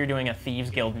 If you're doing a Thieves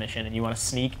Guild mission and you want to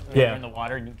sneak in the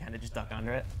water and you kind of just duck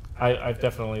under it. I've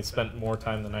definitely spent more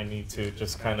time than I need to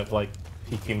just kind of like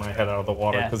peeking my head out of the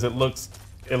water because it looks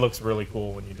really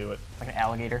cool when you do it. Like an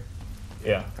alligator.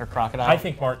 Yeah. Or crocodile. I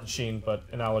think Martin Sheen, but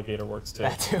an alligator works too.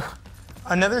 That too.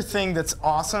 Another thing that's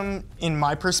awesome in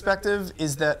my perspective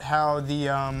is that how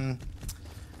the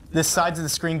sides of the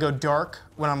screen go dark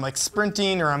when I'm like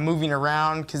sprinting or I'm moving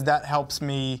around, because that helps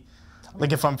me,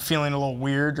 like if I'm feeling a little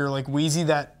weird or like wheezy,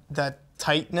 that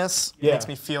tightness makes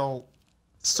me feel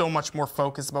so much more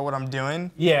focused about what I'm doing.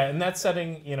 Yeah, and that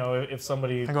setting, you know, if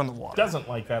somebody I go in the water. doesn't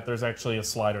like that, there's actually a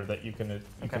slider that you can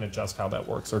adjust how that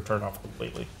works or turn off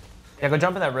completely. Yeah, go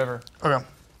jump in that river. Okay.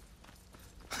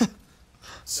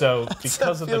 So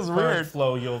because of the current weird.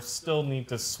 flow, you'll still need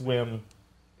to swim.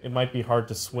 It might be hard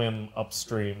to swim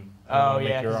upstream. Oh, make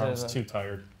yeah, your 'cause arms there's too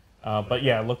tired. But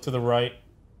yeah, look to the right.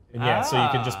 And yeah, so you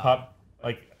can just pop,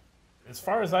 like, as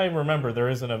far as I remember, there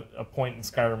isn't a point in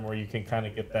Skyrim where you can kind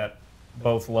of get that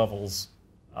both levels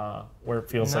where it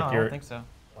feels like you're I don't think so.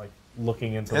 like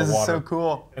looking into This the water. is so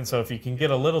cool. And so if you can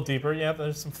get a little deeper, yeah,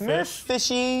 there's some fish.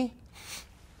 Fishy.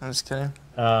 I'm just kidding.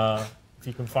 If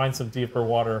you can find some deeper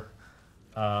water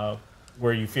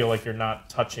where you feel like you're not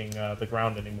touching the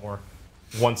ground anymore,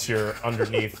 once you're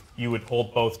underneath, you would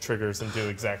hold both triggers and do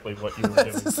exactly what you were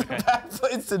doing. This is a bad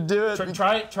place to do it.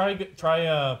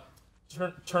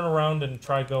 Turn around and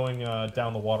try going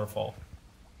down the waterfall.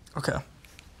 Okay.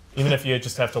 Even if you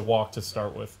just have to walk to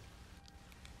start with.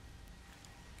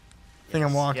 I think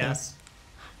I'm walking. Yes.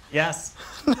 Yes.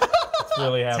 It's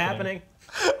really happening.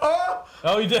 It's happening.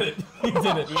 Oh, you did it. You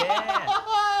did it.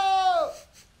 Yeah.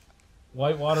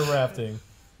 Whitewater rafting.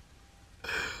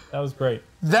 That was great.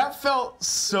 That felt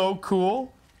so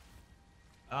cool.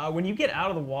 When you get out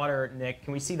of the water, Nick,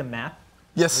 can we see the map?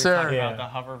 Yes, We sir. talked about the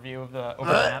hover view of the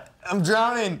over the map. I'm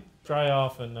drowning. Dry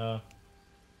off and.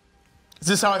 Is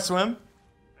this how I swim?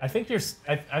 I think you're.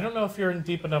 I don't know if you're in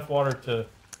deep enough water to.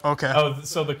 Okay. Oh,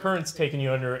 so the current's taking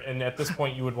you under, and at this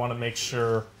point you would want to make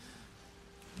sure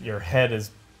your head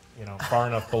is, far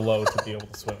enough below to be able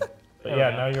to swim. But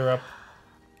yeah, now you're up.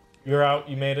 You're out.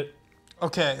 You made it.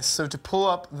 Okay, so to pull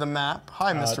up the map,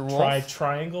 hi, Mr. Wolf. Try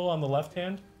triangle on the left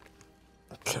hand.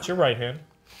 It's your right hand.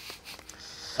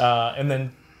 And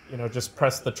then, just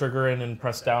press the trigger in and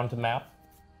press down to map.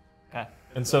 Okay.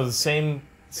 And so the same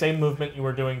movement you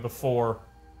were doing before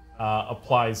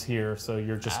applies here. So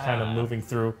you're just kind of moving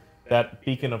through. That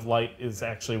beacon of light is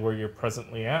actually where you're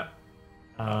presently at.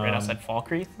 Right outside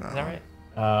Falkreath, is that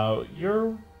right?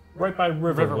 You're right by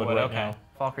Riverwood right okay. now.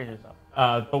 Falkreath is up.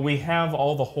 But we have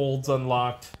all the holds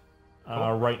unlocked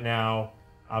right now.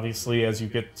 Obviously, as you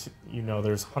get to,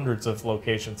 there's hundreds of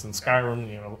locations in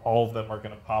Skyrim. All of them are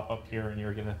going to pop up here, and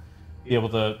you're going to be able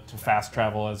to fast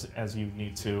travel as you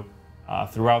need to.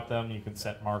 Throughout them, you can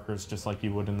set markers just like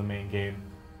you would in the main game.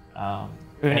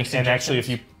 And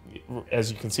actually,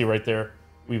 as you can see right there,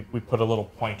 we put a little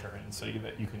pointer in so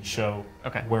that you can show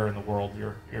where in the world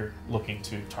you're looking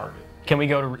to target. Can we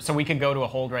go to? So we could go to a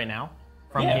hold right now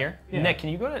from here. Yeah. Nick, can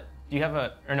you go to? Do you have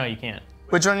a? Or no, you can't.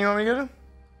 Which one you want me to go to?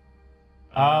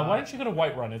 Why don't you go to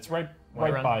Whiterun? It's right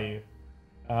by you.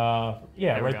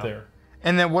 Right there.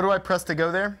 And then what do I press to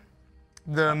go there?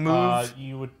 The move?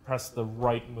 You would press the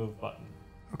right move button.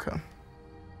 Okay.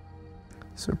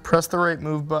 So press the right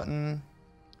move button.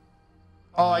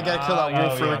 Oh, I gotta kill that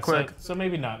wolf really quick. So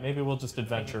maybe not. Maybe we'll just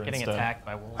adventure Getting instead. attacked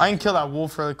by wolves. I can kill that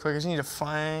wolf really quick. I just need to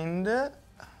find it.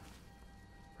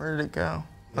 Where did it go?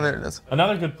 Oh, there it is.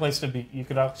 Another good place to be, you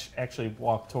could actually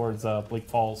walk towards Bleak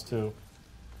Falls too,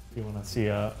 if you want to see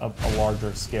a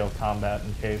larger scale combat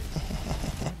in cave.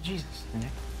 Jesus, Nick.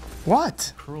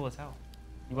 What? Cruel as hell.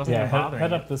 He wasn't even bothering.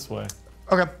 Head up this way.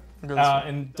 Okay. I'll go this way.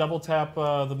 And double tap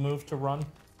the move to run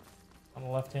on the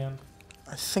left hand.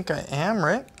 I think I am,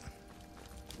 right?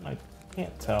 I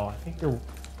can't tell. I think you're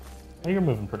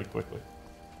moving pretty quickly.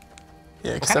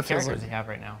 Yeah, What because kind that of feels character like... does he have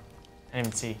right now? I didn't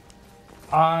even see.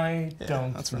 I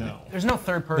don't that's right. know. There's no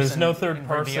third person. There's no third in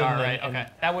person, VR, right? and- Okay,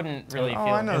 that wouldn't really Oh,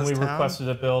 feel. I know. And we this town. requested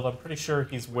a build. I'm pretty sure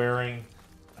he's wearing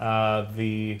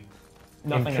the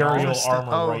Nothing at Imperial all?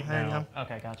 armor right there you now. go.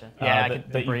 Okay, gotcha. Yeah,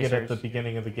 that you get at the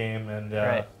beginning of the game, and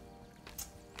Right.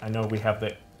 I know we have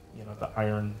the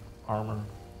iron armor.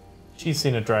 She's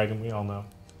seen a dragon. We all know.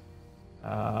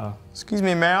 Excuse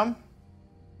me, ma'am.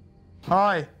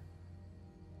 Hi.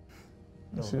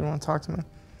 She didn't want to talk to me.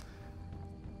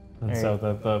 And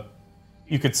so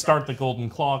you could start the Golden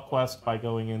Claw quest by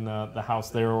going in the house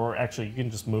there, or actually you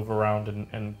can just move around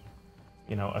and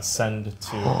ascend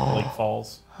to Lake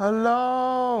Falls. Hello.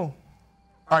 All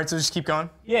right, so just keep going.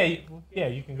 Yeah,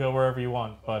 you can go wherever you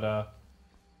want, but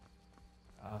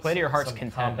Play to your heart's some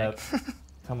content. combat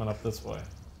coming up this way.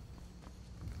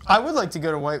 I would like to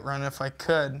go to Whiterun if I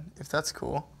could, if that's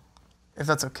cool, if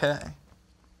that's okay.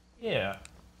 Yeah,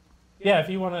 if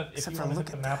you want to Except for hit look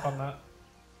the at map on that,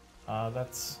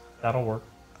 that'll work.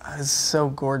 It's so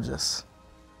gorgeous.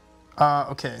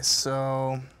 Okay,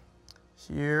 so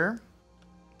here.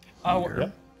 Oh,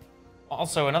 Yep.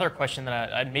 Also, another question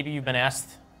that maybe you've been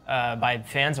asked by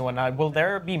fans and whatnot. Will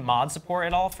there be mod support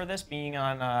at all for this, being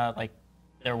on like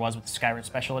there was with the Skyrim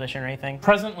Special Edition or anything?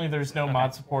 Presently, there's no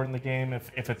mod support in the game.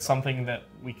 If it's something that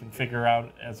we can figure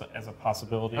out as a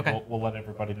possibility, we'll let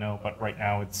everybody know. But right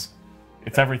now, it's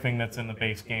everything that's in the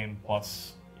base game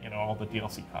plus all the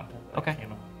DLC content. Okay.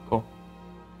 Cool.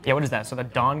 Yeah, what is that? So the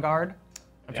Dawn Guard?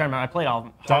 I'm trying to remember. I played all of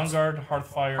them. Dawn Guard,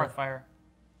 Hearthfire,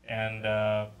 and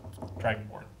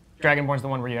Dragonborn. Dragonborn's the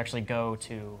one where you actually go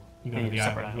to the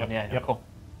separate island. island. Yep. Yeah, cool.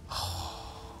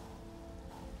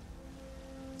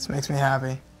 This makes me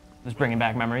happy. Just bringing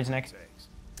back memories, Nick.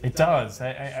 It does.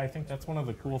 I think that's one of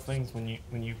the cool things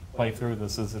when you play through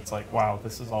this is it's like, wow,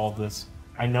 this is all this.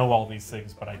 I know all these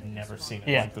things, but I've never seen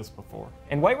it like this before.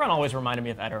 And Whiterun always reminded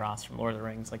me of Edoras from Lord of the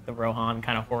Rings, like the Rohan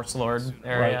kind of horse lord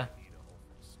area.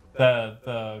 Right.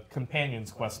 The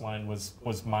Companions quest line was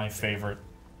my favorite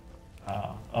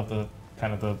of the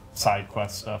kind of the side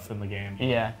quest stuff in the game.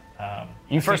 Yeah.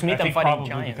 You first meet them fighting probably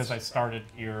giants. Because I started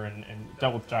here and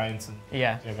dealt with giants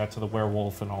and got to the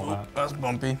werewolf and all that. That was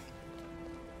bumpy.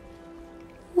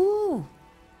 Woo!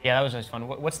 Yeah, that was always fun.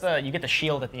 What's you get the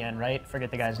shield at the end, right?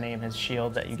 Forget the guy's name. His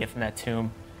shield that you get from that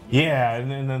tomb. Yeah,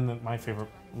 and then my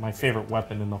favorite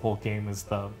weapon in the whole game is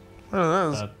the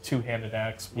two-handed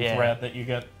axe with red that you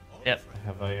get. Yep. I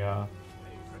have a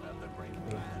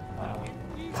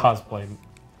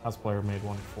cosplayer made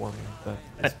one for me.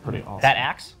 That's pretty awesome. That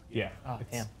axe? Yeah. Oh,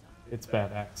 damn. It's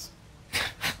bad axe.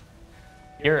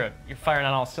 You're firing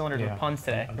on all cylinders with puns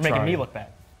today. I'm You're making me trying. look bad.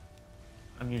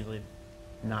 I'm usually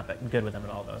not that good with them at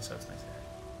all, though, so it's nice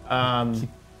to hear.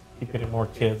 Keep getting more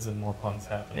kids and more puns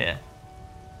happening. Yeah.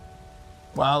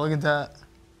 Wow, look at that.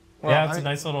 Well, yeah, it's a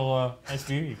nice little nice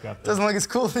view you got there. Doesn't look as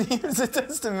cool to you as it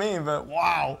does to me, but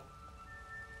wow.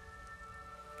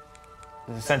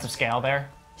 There's a sense of scale there.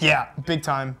 Yeah, big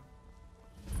time.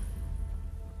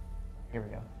 Here we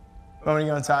go. Want me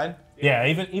to go inside? Yeah,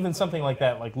 even something like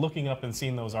that, like looking up and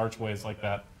seeing those archways like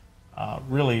that,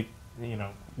 really, you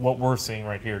know, what we're seeing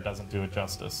right here doesn't do it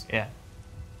justice. Yeah.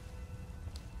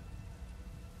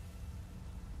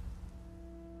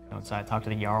 Go inside, talk to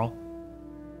the Jarl.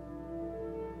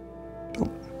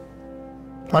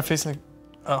 Am I facing?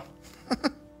 Oh.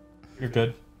 You're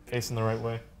good. Facing the right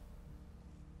way.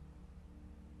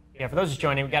 Yeah, for those just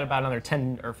joining, we've got about another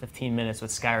 10 or 15 minutes with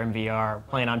Skyrim VR.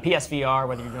 Playing on PSVR,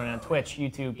 whether you're joining on Twitch,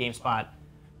 YouTube, GameSpot,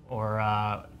 or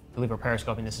I believe we're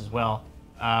periscoping this as well.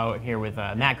 Here with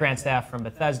Matt Grandstaff from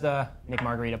Bethesda, Nick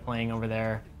Margarita playing over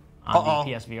there on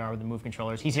the PSVR with the Move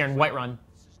controllers. He's here in Whiterun.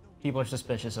 People are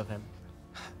suspicious of him.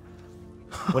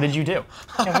 What did you do?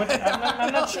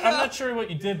 I'm not sure what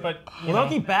you did, but Well, don't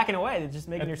keep backing away. They're just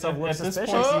making yourself look at this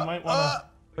suspicious. point, you might want to.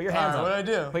 Put your hands up. What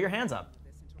did I do? Put your hands up.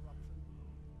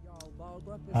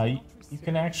 You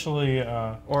can actually.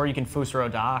 Or you can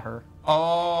Fusro Da her.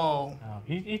 Oh.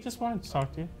 He just wanted to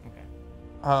talk to you.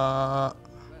 Okay.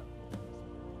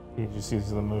 He just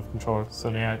uses the Move controller, so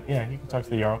yeah, you can talk to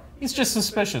the Jarl. He's just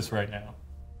suspicious right now.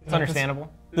 It's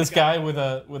understandable. This guy with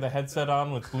a headset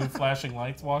on with blue flashing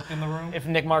lights walked in the room. If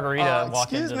Nick Margarita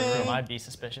walked into the excuse room, me. I'd be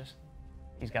suspicious.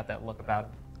 He's got that look about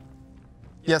him.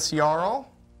 Yes, Jarl?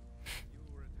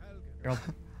 You're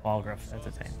Balgruff, that's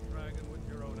his name.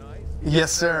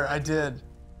 Yes, sir, I did.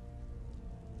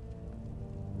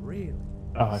 Really?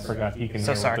 Oh, I forgot he can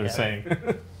So hear what they're sarcastic.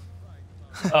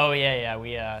 saying. Oh, yeah,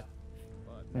 we,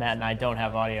 Matt and I don't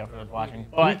have audio for those watching.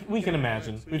 But we can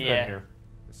imagine. We've Yeah. been here.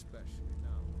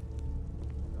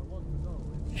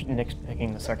 Nick's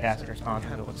picking the sarcastic response,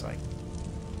 it looks like.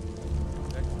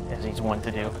 As he's one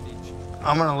to do.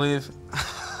 I'm gonna leave.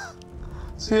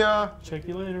 See ya. Check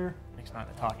you later. Nick's not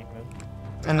in a talking mood.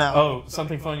 And now. Oh,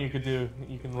 something fun you could do.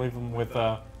 You can leave them with.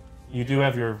 You do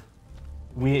have your.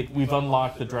 We've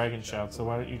unlocked the dragon shout, so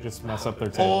why don't you just mess up their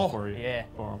table for you? Yeah.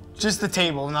 For 'em. Just the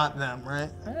table, not them, right?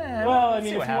 Well, I mean, see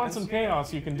if what you want happens. some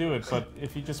chaos, you can do it. But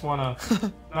if you just want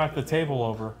to knock the table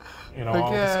over, you know,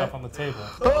 all the Okay. stuff on the table.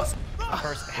 First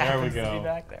There we happens to go. be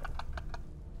back there.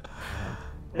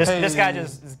 This guy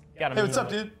just has got a Hey, what's up,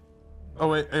 dude? Oh,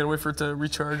 wait, I gotta wait for it to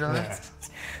recharge on it.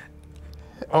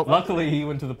 Oh, luckily he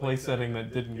went to the place setting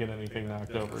that didn't get anything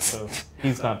knocked over, so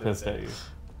he's not pissed at you.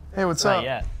 Hey, what's Not up?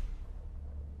 yet.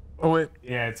 Oh, wait.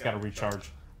 Yeah, it's got to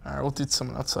recharge. All right, we'll do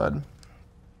someone outside.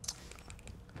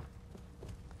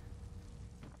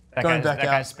 Going back out.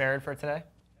 Guy's spared for today?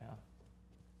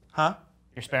 Huh?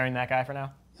 You're sparing that guy for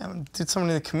now? Yeah, I'm gonna do someone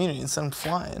in the community instead of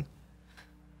flying.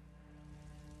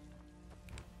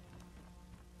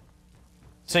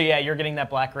 So yeah, you're getting that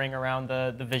black ring around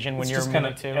the vision when It's you're just moving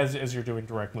kind of too? as you're doing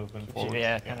direct movement forward.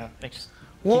 Yeah, kind of makes...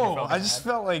 Whoa, focus I just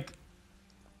ahead. felt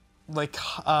like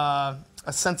a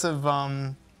sense of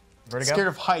Vertigo? scared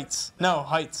of heights. No,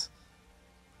 heights.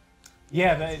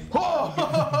 Yeah, that.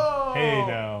 Oh! Hey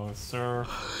now, sir.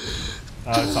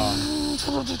 It's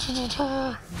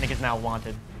on. Nick is now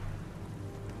wanted.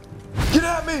 Get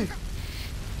at me!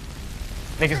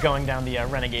 Nick is going down the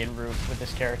renegade route with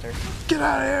this character. Get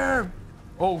out of here!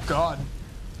 Oh God,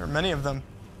 there are many of them.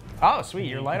 Oh, sweet,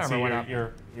 your light You can armor see went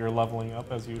up. You're leveling up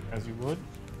as you would.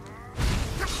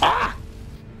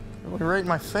 They're right in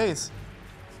my face.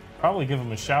 Probably give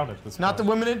him a shout at this Not the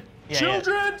point. women, Yeah,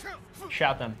 children.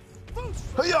 Shout them.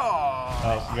 Hiya!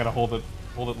 Oh, you gotta hold it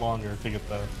longer to get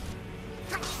the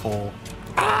full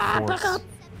force.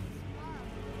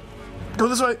 Go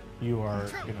this way. You are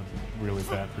in a really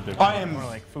bad predicament. I am More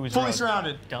like Foo's fully Road.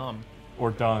 surrounded. Dumb.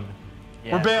 Or done.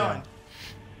 Yeah, We're bailing.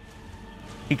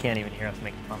 He can't even hear us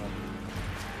making fun of him.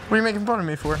 What are you making fun of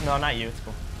me for? No, not you. It's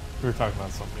cool. We were talking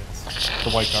about something else. The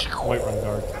white run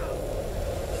guard.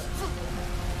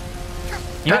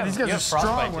 God, these guys you are have strong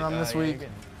frostbite when too, I'm this you're weak. good.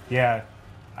 Yeah.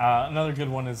 Another good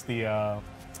one is the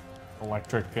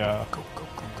electric.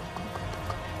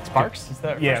 Sparks? Is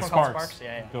that Yeah, first one called Sparks. Sparks?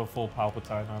 Yeah. Go full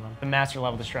Palpatine on them. The master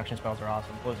level destruction spells are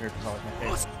awesome. Blizzard is always my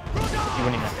favorite. You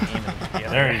wouldn't even have to aim at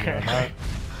them. There you go. That,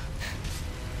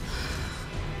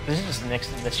 This is just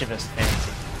Nick's mischievous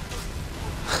fantasy.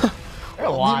 There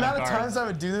are a The lot amount of of guards. times I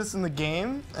would do this in the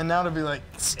game, and now to be like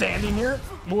standing here.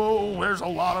 Whoa, there's a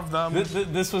lot of them.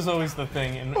 this was always the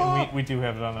thing, and we do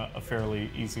have it on a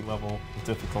fairly easy level of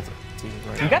difficulty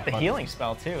right You now, got the but- healing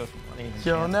spell too. If you want to use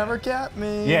You'll chance. never get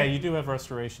me. Yeah, you do have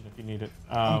restoration if you need it.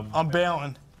 I'm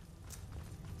bailing.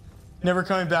 Never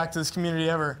coming back to this community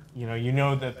ever. You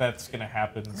know that that's gonna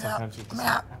happen. Sometimes you just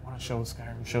Matt. I want to show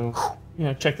Skyrim, show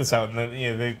check this out. And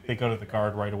then they go to the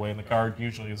guard right away, and the guard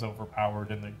usually is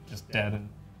overpowered, and they're just dead in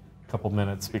a couple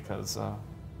minutes because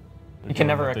you can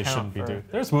never account for...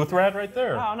 There's Wuthrad right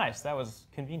there. Oh, nice. That was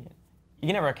convenient. You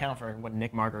can never account for what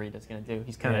Nick Marguerite is going to do.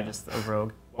 He's kind of just a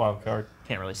rogue. Wild card.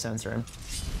 Can't really censor him.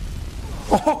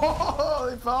 Oh,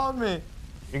 they found me.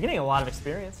 You're getting a lot of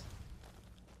experience.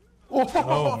 Oh,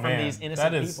 from man. these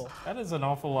innocent people. That is an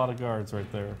awful lot of guards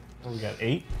right there. What, we got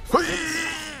 8?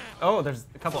 Oh, there's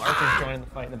a couple archers joining the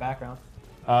fight in the background.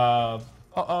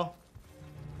 Uh-oh.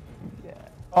 Yeah.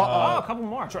 Oh, a couple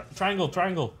more. Triangle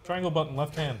button,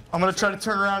 left hand. I'm going to try to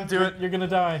turn around and do it. You're going to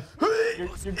die.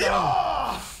 You're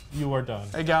done. You are done.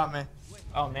 They got me.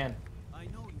 Oh, man.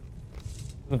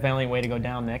 The valiant way to go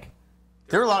down, Nick.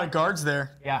 There were a lot of guards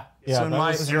there. Yeah. So in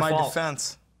my fault.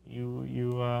 defense.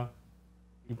 You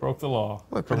broke the law.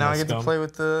 Look, but now I get to play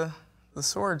with the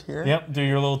sword here. Yep, do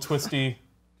your little twisty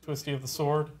of the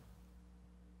sword.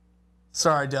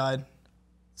 Sorry, I died.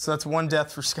 So that's 1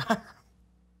 death for Skyrim.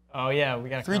 Oh, yeah, we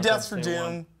got 3 deaths for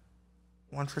Doom.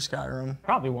 1 for Skyrim.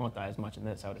 Probably won't die as much in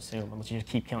this, I would assume, unless you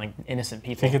just keep killing innocent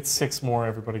people. If you get 6 more,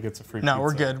 everybody gets a free pizza. No,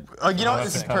 we're good. You know what?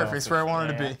 This is perfect. It's where I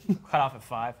wanted to be. Cut off at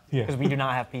 5. Because we do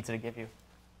not have pizza to give you.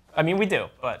 I mean, we do,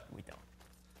 but we don't.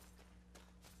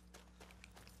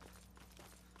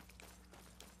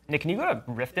 Nick, can you go to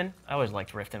Riften? I always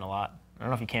liked Riften a lot. I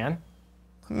don't know if you can.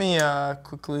 Let me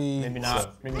quickly... Maybe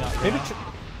not. Maybe not. Maybe...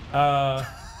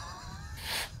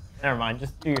 Never mind.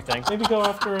 Just do your thing. Maybe go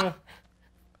after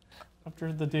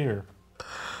the deer.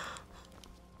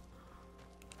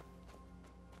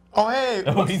 Oh, hey!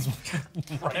 Oh, he's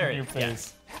right in your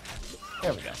face.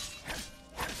 There we go.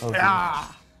 Oh,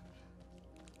 ah!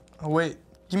 Oh, wait.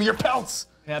 Give me your pelts!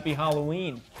 Happy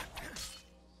Halloween.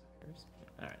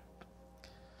 All right.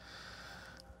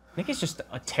 Nick is just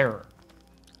a terror.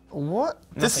 What?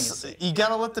 You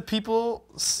gotta let the people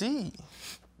see.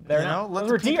 Let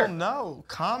the people know.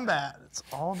 Combat. It's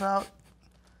all about...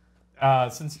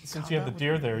 Since you have the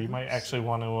deer there, you might actually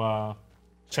want to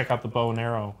check out the bow and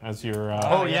arrow as you're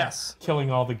yes.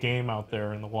 killing all the game out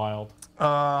there in the wild.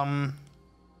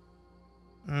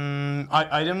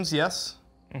 Items, yes.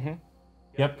 Mm-hmm.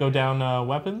 Yep, go down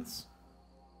weapons.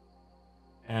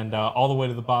 And all the way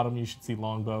to the bottom, you should see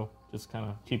longbow. Just kind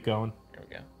of keep going. There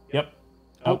we go. Yep.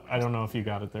 Oh, I don't know if you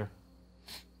got it there.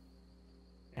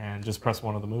 And just press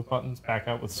one of the move buttons. Back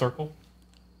out with circle.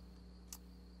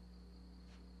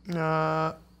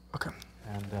 Okay.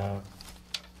 And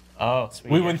oh,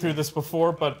 sweet. We went through this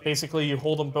before, but basically you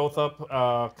hold them both up,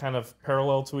 kind of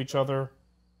parallel to each other,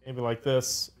 maybe like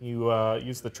this. You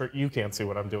use the trick. You can't see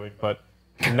what I'm doing, but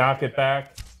you knock it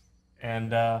back,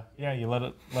 and yeah, you let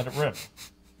it rip.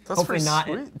 That's hopefully not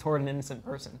sweet. Toward an innocent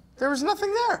person. There was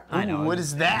nothing there. I know. What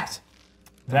is that?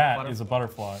 That is a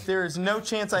butterfly. There is no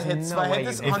chance I hit. If I hit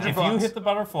this, $100. If you hit the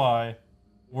butterfly,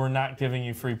 we're not giving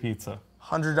you free pizza.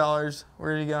 $100.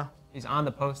 Where did he go? He's on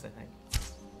the post, I think.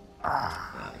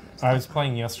 I was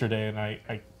playing yesterday, and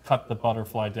I cut the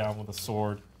butterfly down with a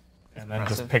sword, and then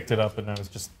just picked it up, and I was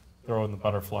just throwing the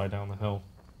butterfly down the hill.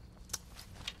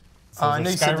 So I know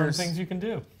you said there's things you can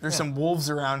do. There's some wolves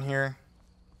around here.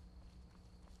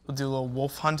 We'll do a little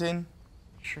wolf hunting.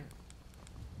 Sure.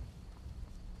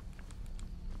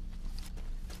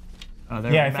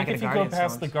 Yeah, I think if you go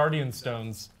past the Guardian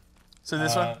Stones. So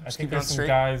this one? I think there's some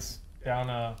guys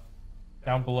down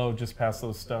below just past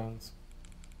those stones.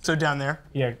 So down there?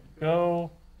 Yeah, go.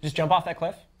 Just jump off that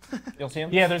cliff. You'll see him?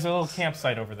 Yeah, there's a little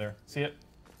campsite over there. See it?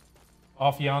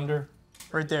 Off yonder.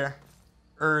 Right there.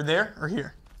 Or there or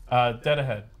here? Dead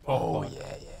ahead. Oh, yeah.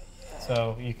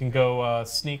 So you can go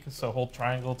sneak, so hold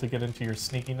triangle to get into your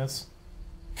sneakiness.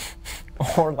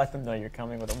 Or let them know you're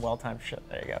coming with a well-timed shot.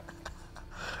 There you go.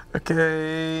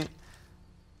 Okay.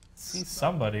 See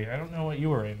somebody. I don't know what you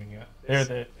were aiming at.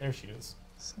 There she is.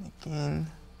 Sneaking.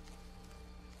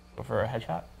 Go for a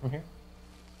headshot from here.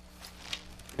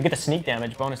 We get the sneak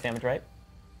damage, bonus damage, right?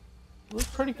 Look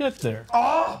pretty good there.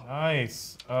 Oh!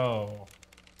 Nice. Oh.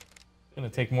 It's going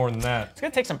to take more than that. It's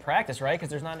going to take some practice, right? Because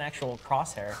there's not an actual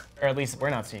crosshair. Or at least we're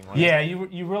not seeing one. Yeah,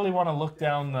 you really want to look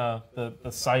down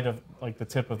the sight of, like, the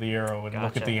tip of the arrow and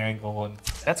look at the angle and,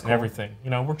 that's cool. and everything. You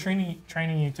know, we're training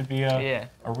you to be a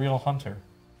real hunter.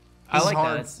 I like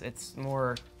that. It's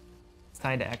more... It's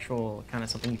tied to actual kind of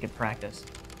something you could practice.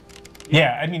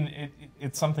 Yeah, I mean,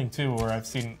 it's something, too, where I've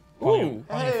seen plenty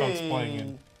of folks playing,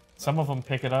 and some of them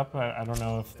pick it up. I don't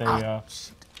know if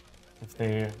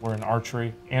they were in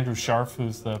archery. Andrew Scharf,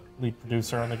 who's the lead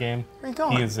producer on the game, where you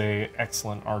going? He is an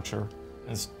excellent archer.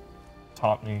 Has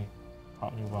taught me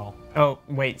taught me well. Oh,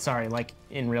 wait, sorry, like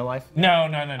in real life? No,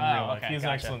 in real life. Okay, He's gotcha.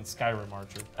 an excellent Skyrim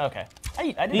archer. Okay.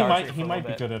 I did He archery might for a be little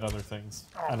bit. good at other things.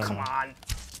 I don't Come know. on.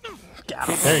 Got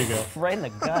him. There you go. Right in the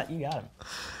gut, you got him.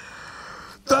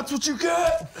 That's what you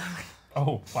get.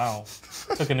 Oh, wow.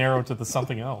 Took an arrow to the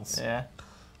something else. Yeah.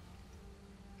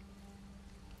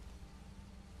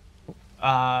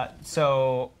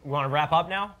 So, we want to wrap up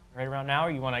now? Right around now?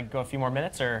 Or you want to go a few more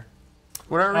minutes, or?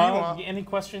 Whatever you want. Any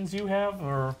questions you have,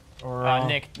 or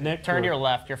Nick, turn to your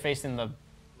left. You're facing the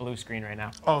blue screen right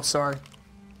now. Oh, sorry.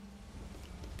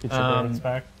 Get your bearings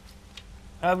back.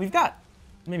 We've got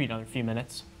maybe another few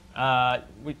minutes.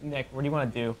 Nick, what do you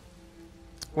want to do?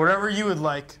 Whatever you would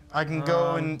like. I can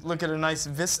go and look at a nice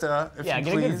vista, if you Yeah,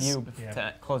 get please. a good view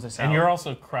to close this out. And you're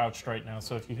also crouched right now,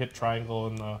 so if you hit triangle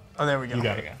in the... Oh, there we go. You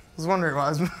got it. I was wondering why I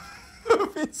was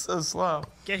moving so slow.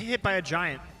 Get hit by a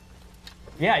giant.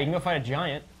 Yeah, you can go fight a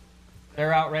giant.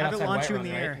 They're out right Have it outside launch you Whiterun, in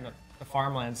the right? air. In the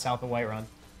farmland south of Whiterun.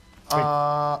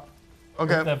 Where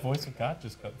did Okay. that voice of God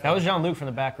just come from? That was Jean-Luc from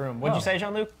the back room. What'd you Oh. say,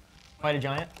 Jean-Luc? Fight a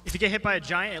giant? If you get hit by a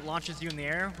giant, it launches you in the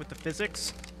air with the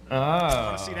physics. Oh. I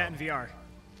want to see that in VR.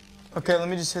 Okay, let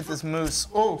me just hit this moose.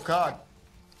 Oh, God.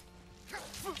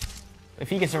 If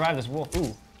he can survive this wolf, ooh.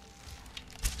 You're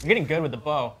getting good with the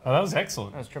bow. Oh, that was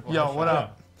excellent. That was triple Yo, headshot. what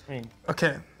up? I mean, Okay.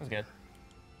 that was good.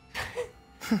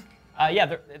 Yeah,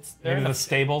 they're Maybe in the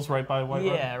stables right by White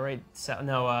Road? yeah, right.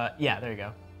 Yeah, there you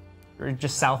go. You're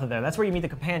just south of there. That's where you meet the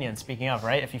companions, speaking of,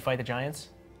 right? If you fight the giants?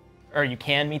 Or you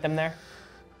can meet them there?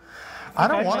 I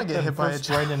don't I want met to get them hit by a first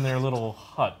giant. right in their little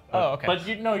hut. But, Oh, okay. But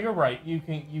you're right. You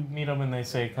meet them and they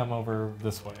say, come over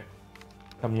this way.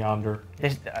 Come yonder.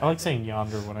 I like saying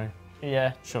yonder when I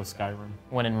Yeah, show Skyrim.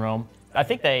 when in Rome. I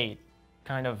think they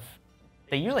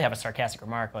usually have a sarcastic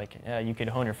remark like, you could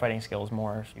hone your fighting skills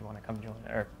more if you want to come join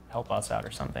or help us out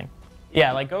or something.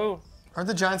 Yeah, like go Aren't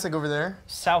the giants like over there?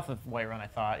 south of Whiterun, I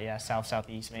thought. Yeah,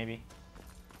 southeast maybe.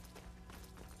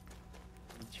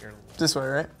 It's your, This way,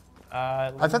 right?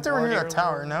 I thought they were near that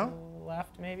tower, no?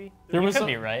 Left maybe. There You was could a-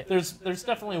 be right. There's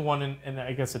definitely one, and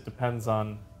I guess it depends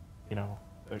on,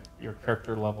 your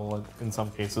character level in some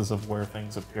cases of where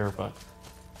things appear. But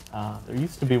there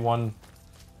used to be one,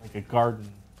 like a garden.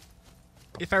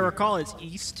 If I recall, it's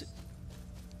east.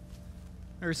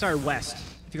 Or sorry, west.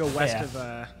 If you go west yeah. of.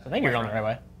 I think you're going the right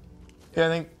way. Yeah, I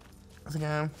think I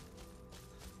am.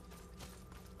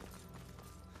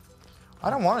 I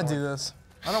don't want to do this.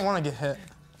 I don't want to get hit.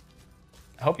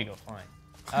 I hope you go flying.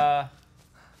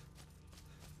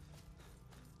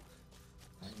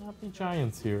 Might not be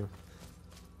giants here.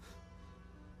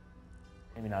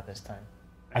 Maybe not this time.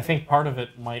 I think part of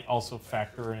it might also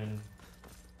factor in.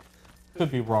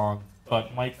 Could be wrong,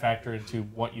 but might factor into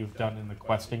what you've done in the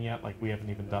questing yet. Like we haven't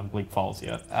even done Bleak Falls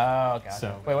yet. Oh, gotcha.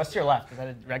 So- Wait, what's to your left? Is that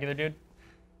a regular dude?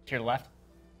 To your left?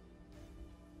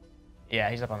 Yeah,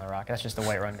 he's up on the rock. That's just the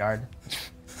Whiterun guard.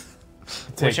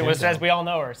 Which it was, as we all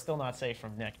know, are still not safe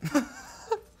from Nick.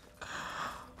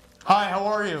 Hi, how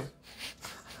are you?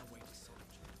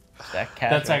 That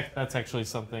casual. That's actually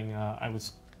something I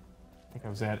think I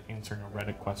was answering a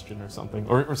Reddit question or something,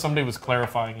 or somebody was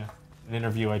clarifying an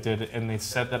interview I did, and they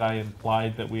said that I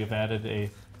implied that we have added a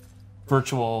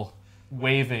virtual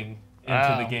waving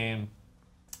into the game,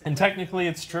 and technically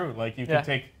it's true. Like you can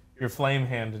take your flame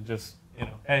hand and just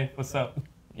hey, what's up?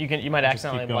 You might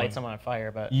accidentally going. light someone on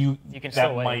fire, but You can still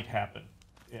that wave. might happen.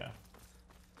 Yeah.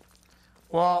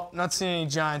 Well, not seeing any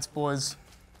giants, boys.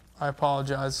 I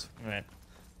apologize. Right.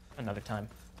 Another time.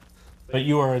 But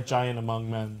you are a giant among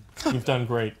men. You've done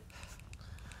great.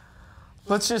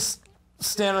 Let's just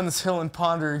stand on this hill and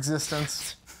ponder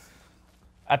existence.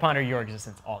 I ponder your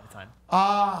existence all the time.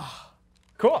 Ah.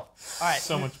 Cool. All right.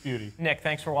 So much beauty. Nick,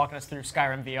 thanks for walking us through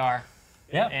Skyrim VR.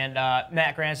 Yeah. And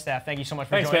Matt Grandstaff, thank you so much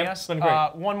for Thanks, joining man. us. It's been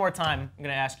great. One more time, I'm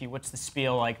going to ask you, what's the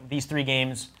spiel? Like these three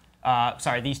games,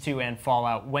 these two and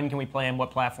Fallout, when can we play them?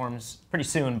 What platforms? Pretty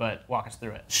soon, but walk us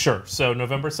through it. Sure. So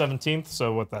November 17th.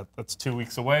 So that's 2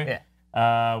 weeks away.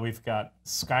 Yeah. We've got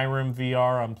Skyrim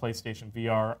VR on PlayStation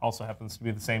VR. Also happens to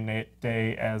be the same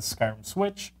day as Skyrim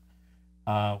Switch,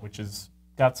 which has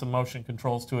got some motion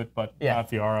controls to it, but not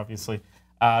VR, obviously.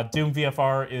 Doom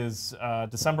VFR is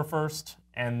December 1st,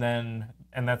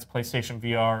 and that's PlayStation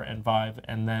VR and Vive,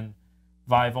 and then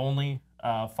Vive only,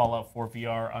 Fallout 4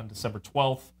 VR on December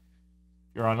 12th.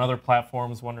 If you're on other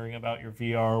platforms wondering about your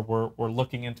VR, we're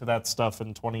looking into that stuff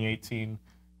in 2018.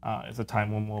 Is a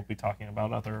time when we'll be talking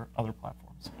about other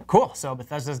platforms. Cool. So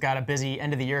Bethesda's got a busy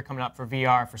end of the year coming up for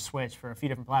VR, for Switch, for a few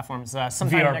different platforms. Sometime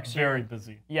VR next year. very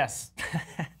busy. Yes.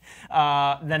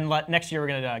 Then next year we're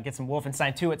going to get some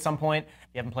Wolfenstein 2 at some point. If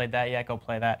you haven't played that yet, go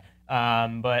play that.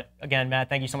 But again, Matt,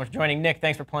 thank you so much for joining. Nick,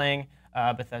 thanks for playing.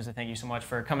 Bethesda, thank you so much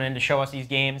for coming in to show us these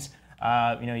games.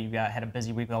 You know, you've had a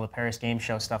busy week with all the Paris Game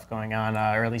Show stuff going on,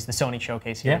 or at least the Sony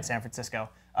showcase here in San Francisco.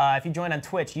 If you joined on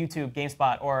Twitch, YouTube,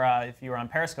 GameSpot, or if you were on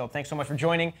Periscope, thanks so much for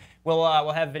joining.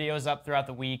 We'll have videos up throughout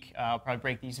the week. I'll probably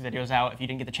break these videos out. If you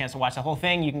didn't get the chance to watch the whole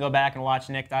thing, you can go back and watch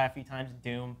Nick die a few times in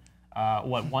Doom.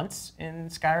 Once in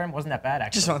Skyrim? Wasn't that bad,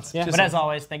 actually. Just once. Yeah. But as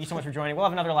always, thank you so much for joining. We'll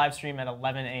have another live stream at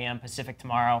 11 a.m. Pacific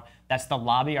tomorrow. That's the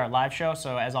Lobby, our live show.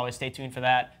 So as always, stay tuned for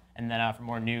that. And then for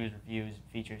more news, reviews, and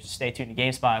features, stay tuned to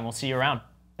GameSpot, and we'll see you around.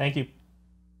 Thank you.